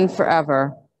 now and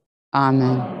forever.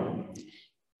 Amen.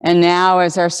 And now,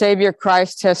 as our Savior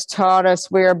Christ has taught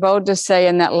us, we are bold to say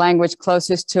in that language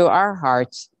closest to our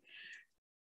hearts,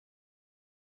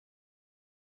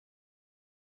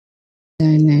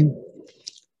 thy name,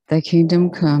 thy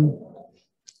kingdom come,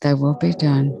 thy will be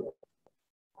done.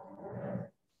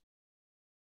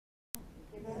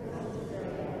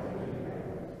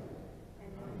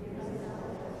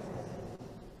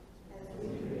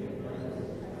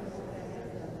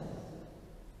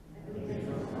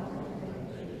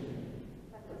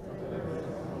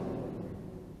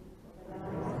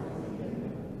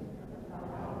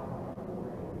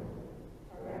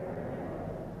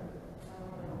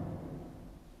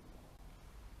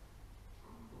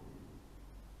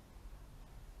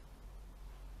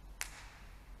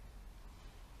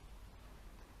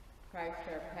 Christ,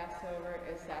 our Passover,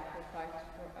 is sacrificed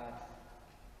for us.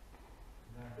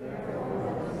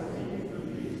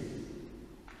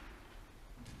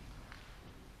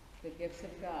 The gifts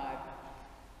of God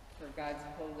for God's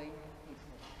holy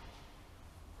people.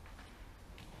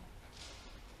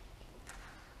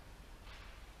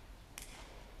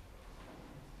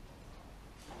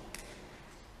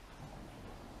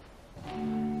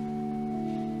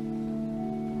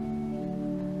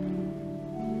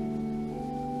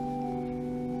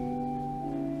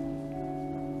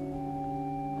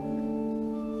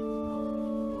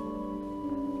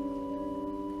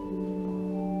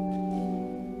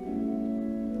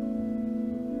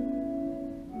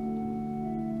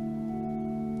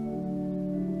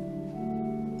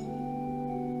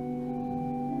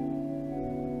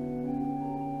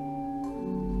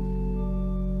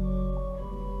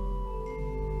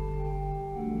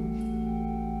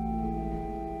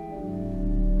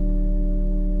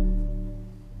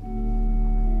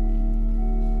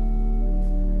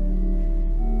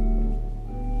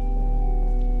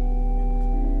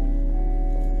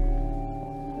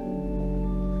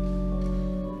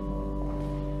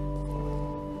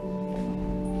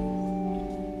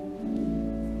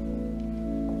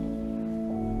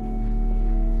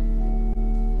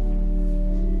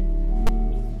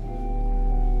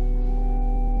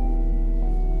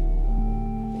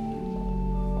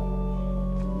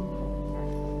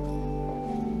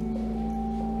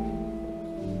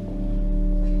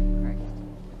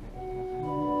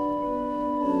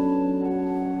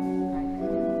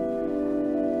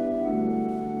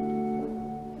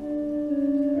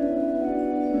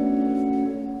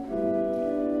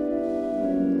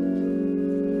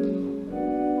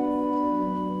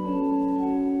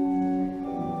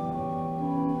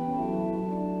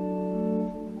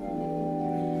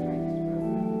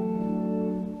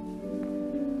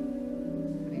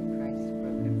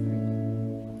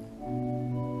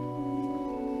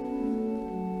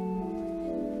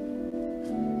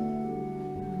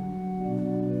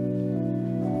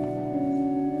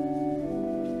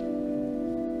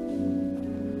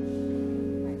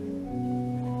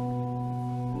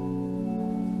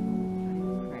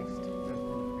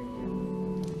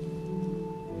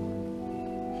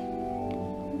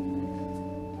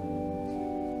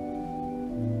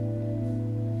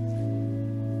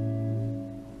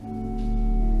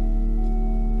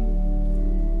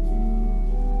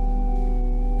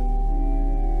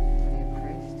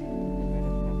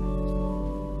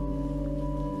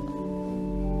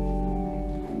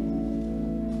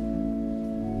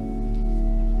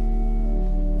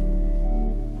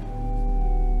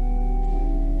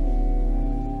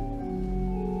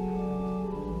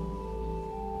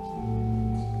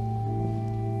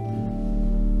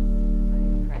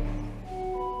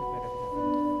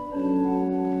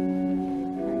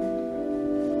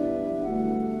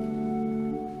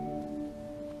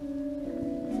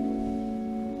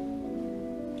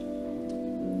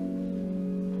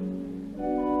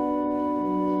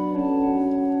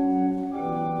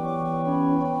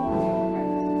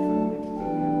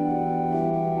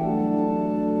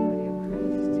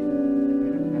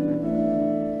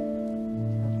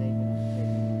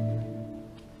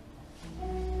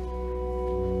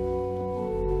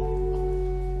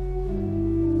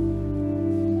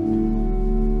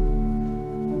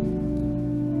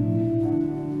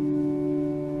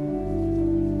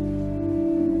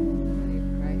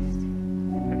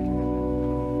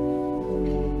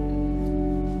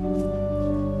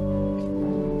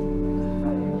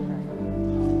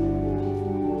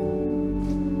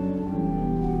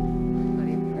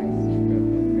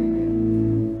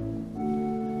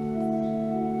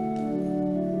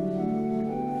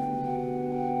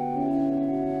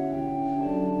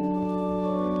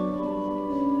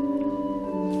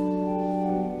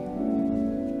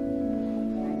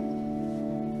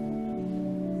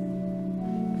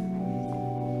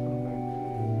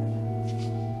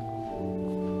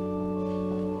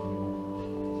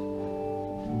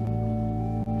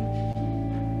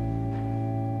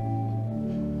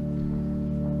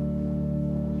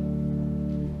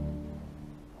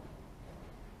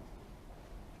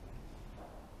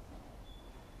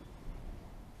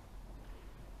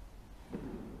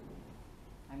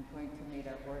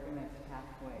 organist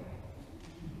halfway.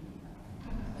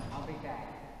 So I'll be back.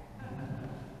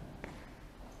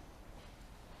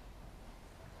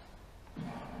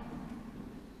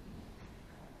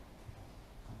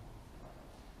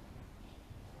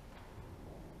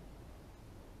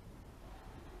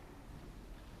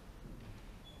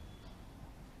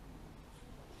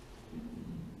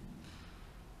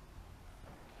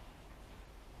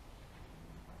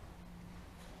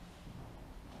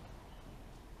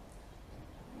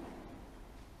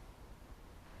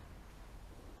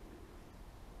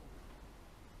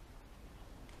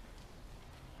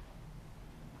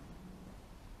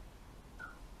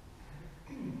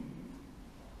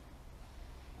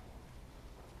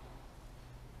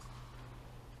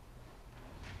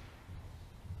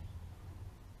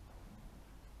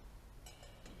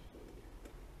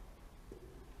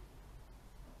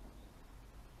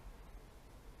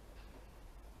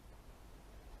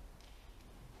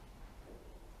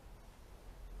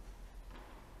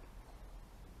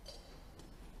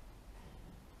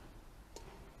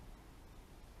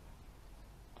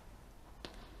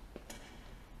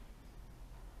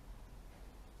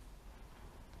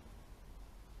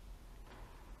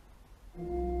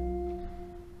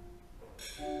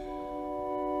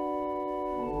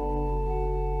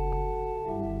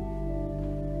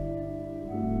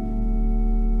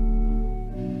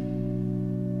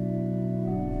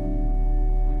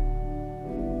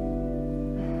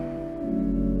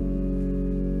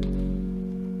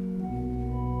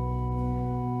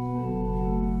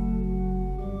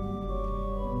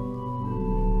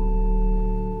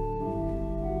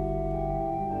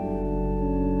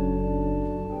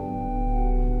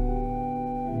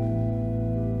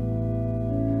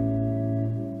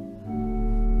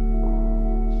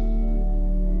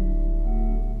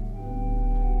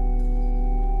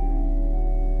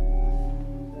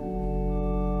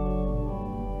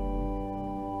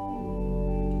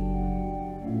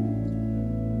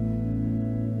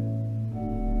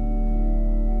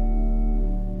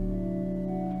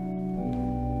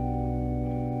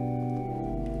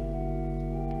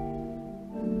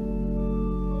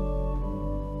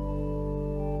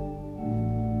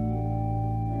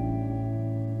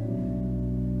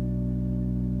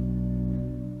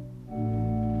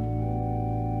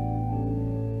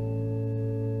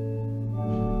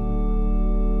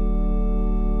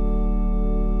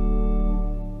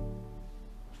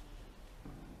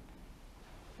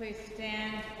 Please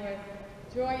stand with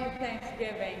joy and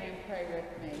thanksgiving and pray with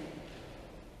me.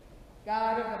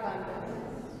 God of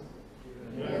abundance,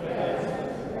 your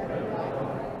presence spread light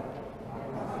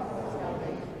of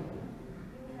salvation.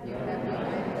 You have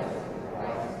united us in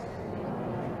Christ and one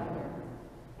another,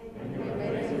 and you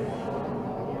made us one in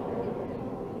all your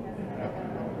people, heaven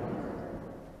and earth.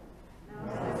 Now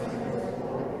send us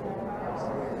forth our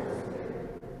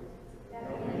spirit, that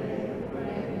we may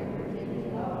proclaim your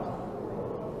redeeming love to the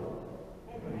world,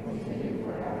 and continue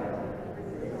forever in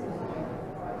the life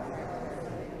of Christ our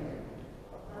Savior.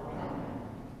 Amen.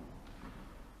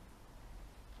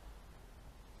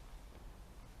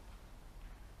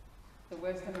 The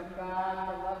wisdom of God,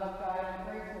 the love of God, and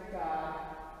grace of God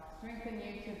strengthen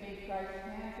you to be Christ's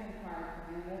hands and heart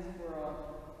in this world.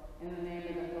 In the name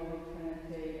of the Holy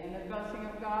Trinity, and the blessing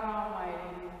of God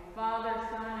Almighty, Father,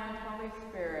 Son, and Holy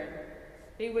Spirit,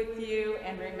 be with you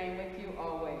and remain with you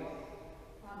always.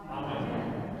 Amen.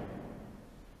 Amen.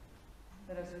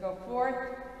 Let us go forth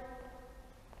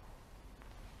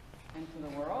into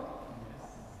the world,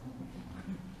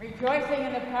 rejoicing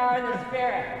in the power of the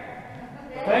Spirit.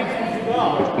 Thanks be to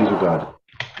God. Thanks be to God.